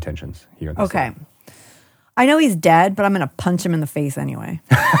intentions here. In the Okay. I know he's dead, but I'm going to punch him in the face anyway.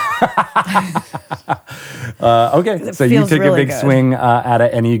 Okay, so you take really a big good. swing at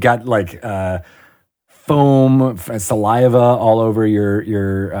it, and you got like foam, saliva all over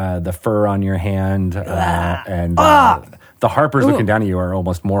your the fur on your hand, and the Harpers looking down at you are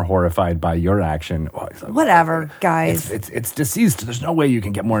almost more horrified by your action. Whatever, guys. It's deceased. There's no way you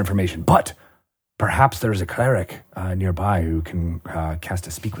can get more information, but perhaps there's a cleric nearby who can cast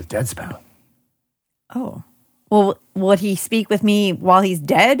a Speak with Dead spell. Oh. Well, would he speak with me while he's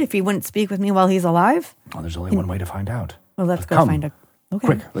dead if he wouldn't speak with me while he's alive? Well, there's only one way to find out. Well, let's go find a... Okay.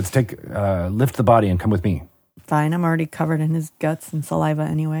 Quick, let's lift the body and come with me. Fine, I'm already covered in his guts and saliva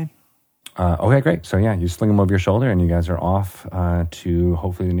anyway. Okay, great. So yeah, you sling him over your shoulder and you guys are off to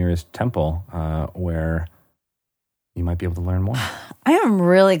hopefully the nearest temple where you might be able to learn more. I am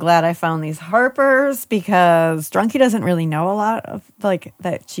really glad I found these Harpers because Drunky doesn't really know a lot of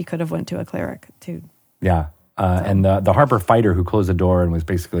that she could have went to a cleric too. Yeah. And the Harper fighter who closed the door and was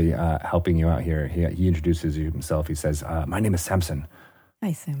basically helping you out here, he introduces you himself. He says, my name is Samson.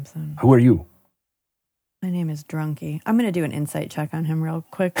 Hi, Samson. Who are you? My name is Drunky. I'm going to do an insight check on him real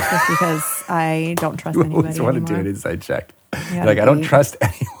quick just because I don't trust anybody I just want to do anymore. an insight check. Yeah, I don't trust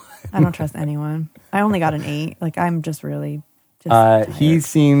anyone. I don't trust anyone. I only got an 8. I'm just really... he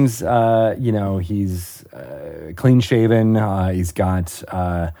seems, he's clean shaven. He's got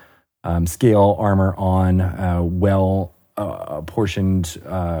scale armor on, well portioned,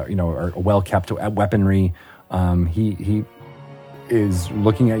 or well kept weaponry. He is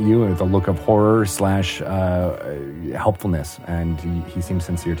looking at you with a look of horror / helpfulness, and he seems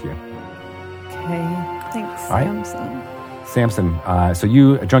sincere to you. Okay, thanks, right. Samson. Samson, so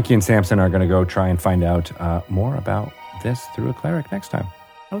you, Drunky and Samson are going to go try and find out more about this through a cleric next time.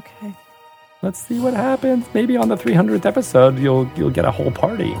 Okay. Let's see what happens. Maybe on the 300th episode, you'll get a whole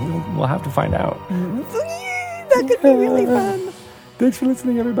party. We'll have to find out. That could be really fun. Thanks for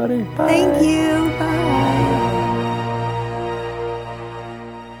listening, everybody. Bye. Thank you.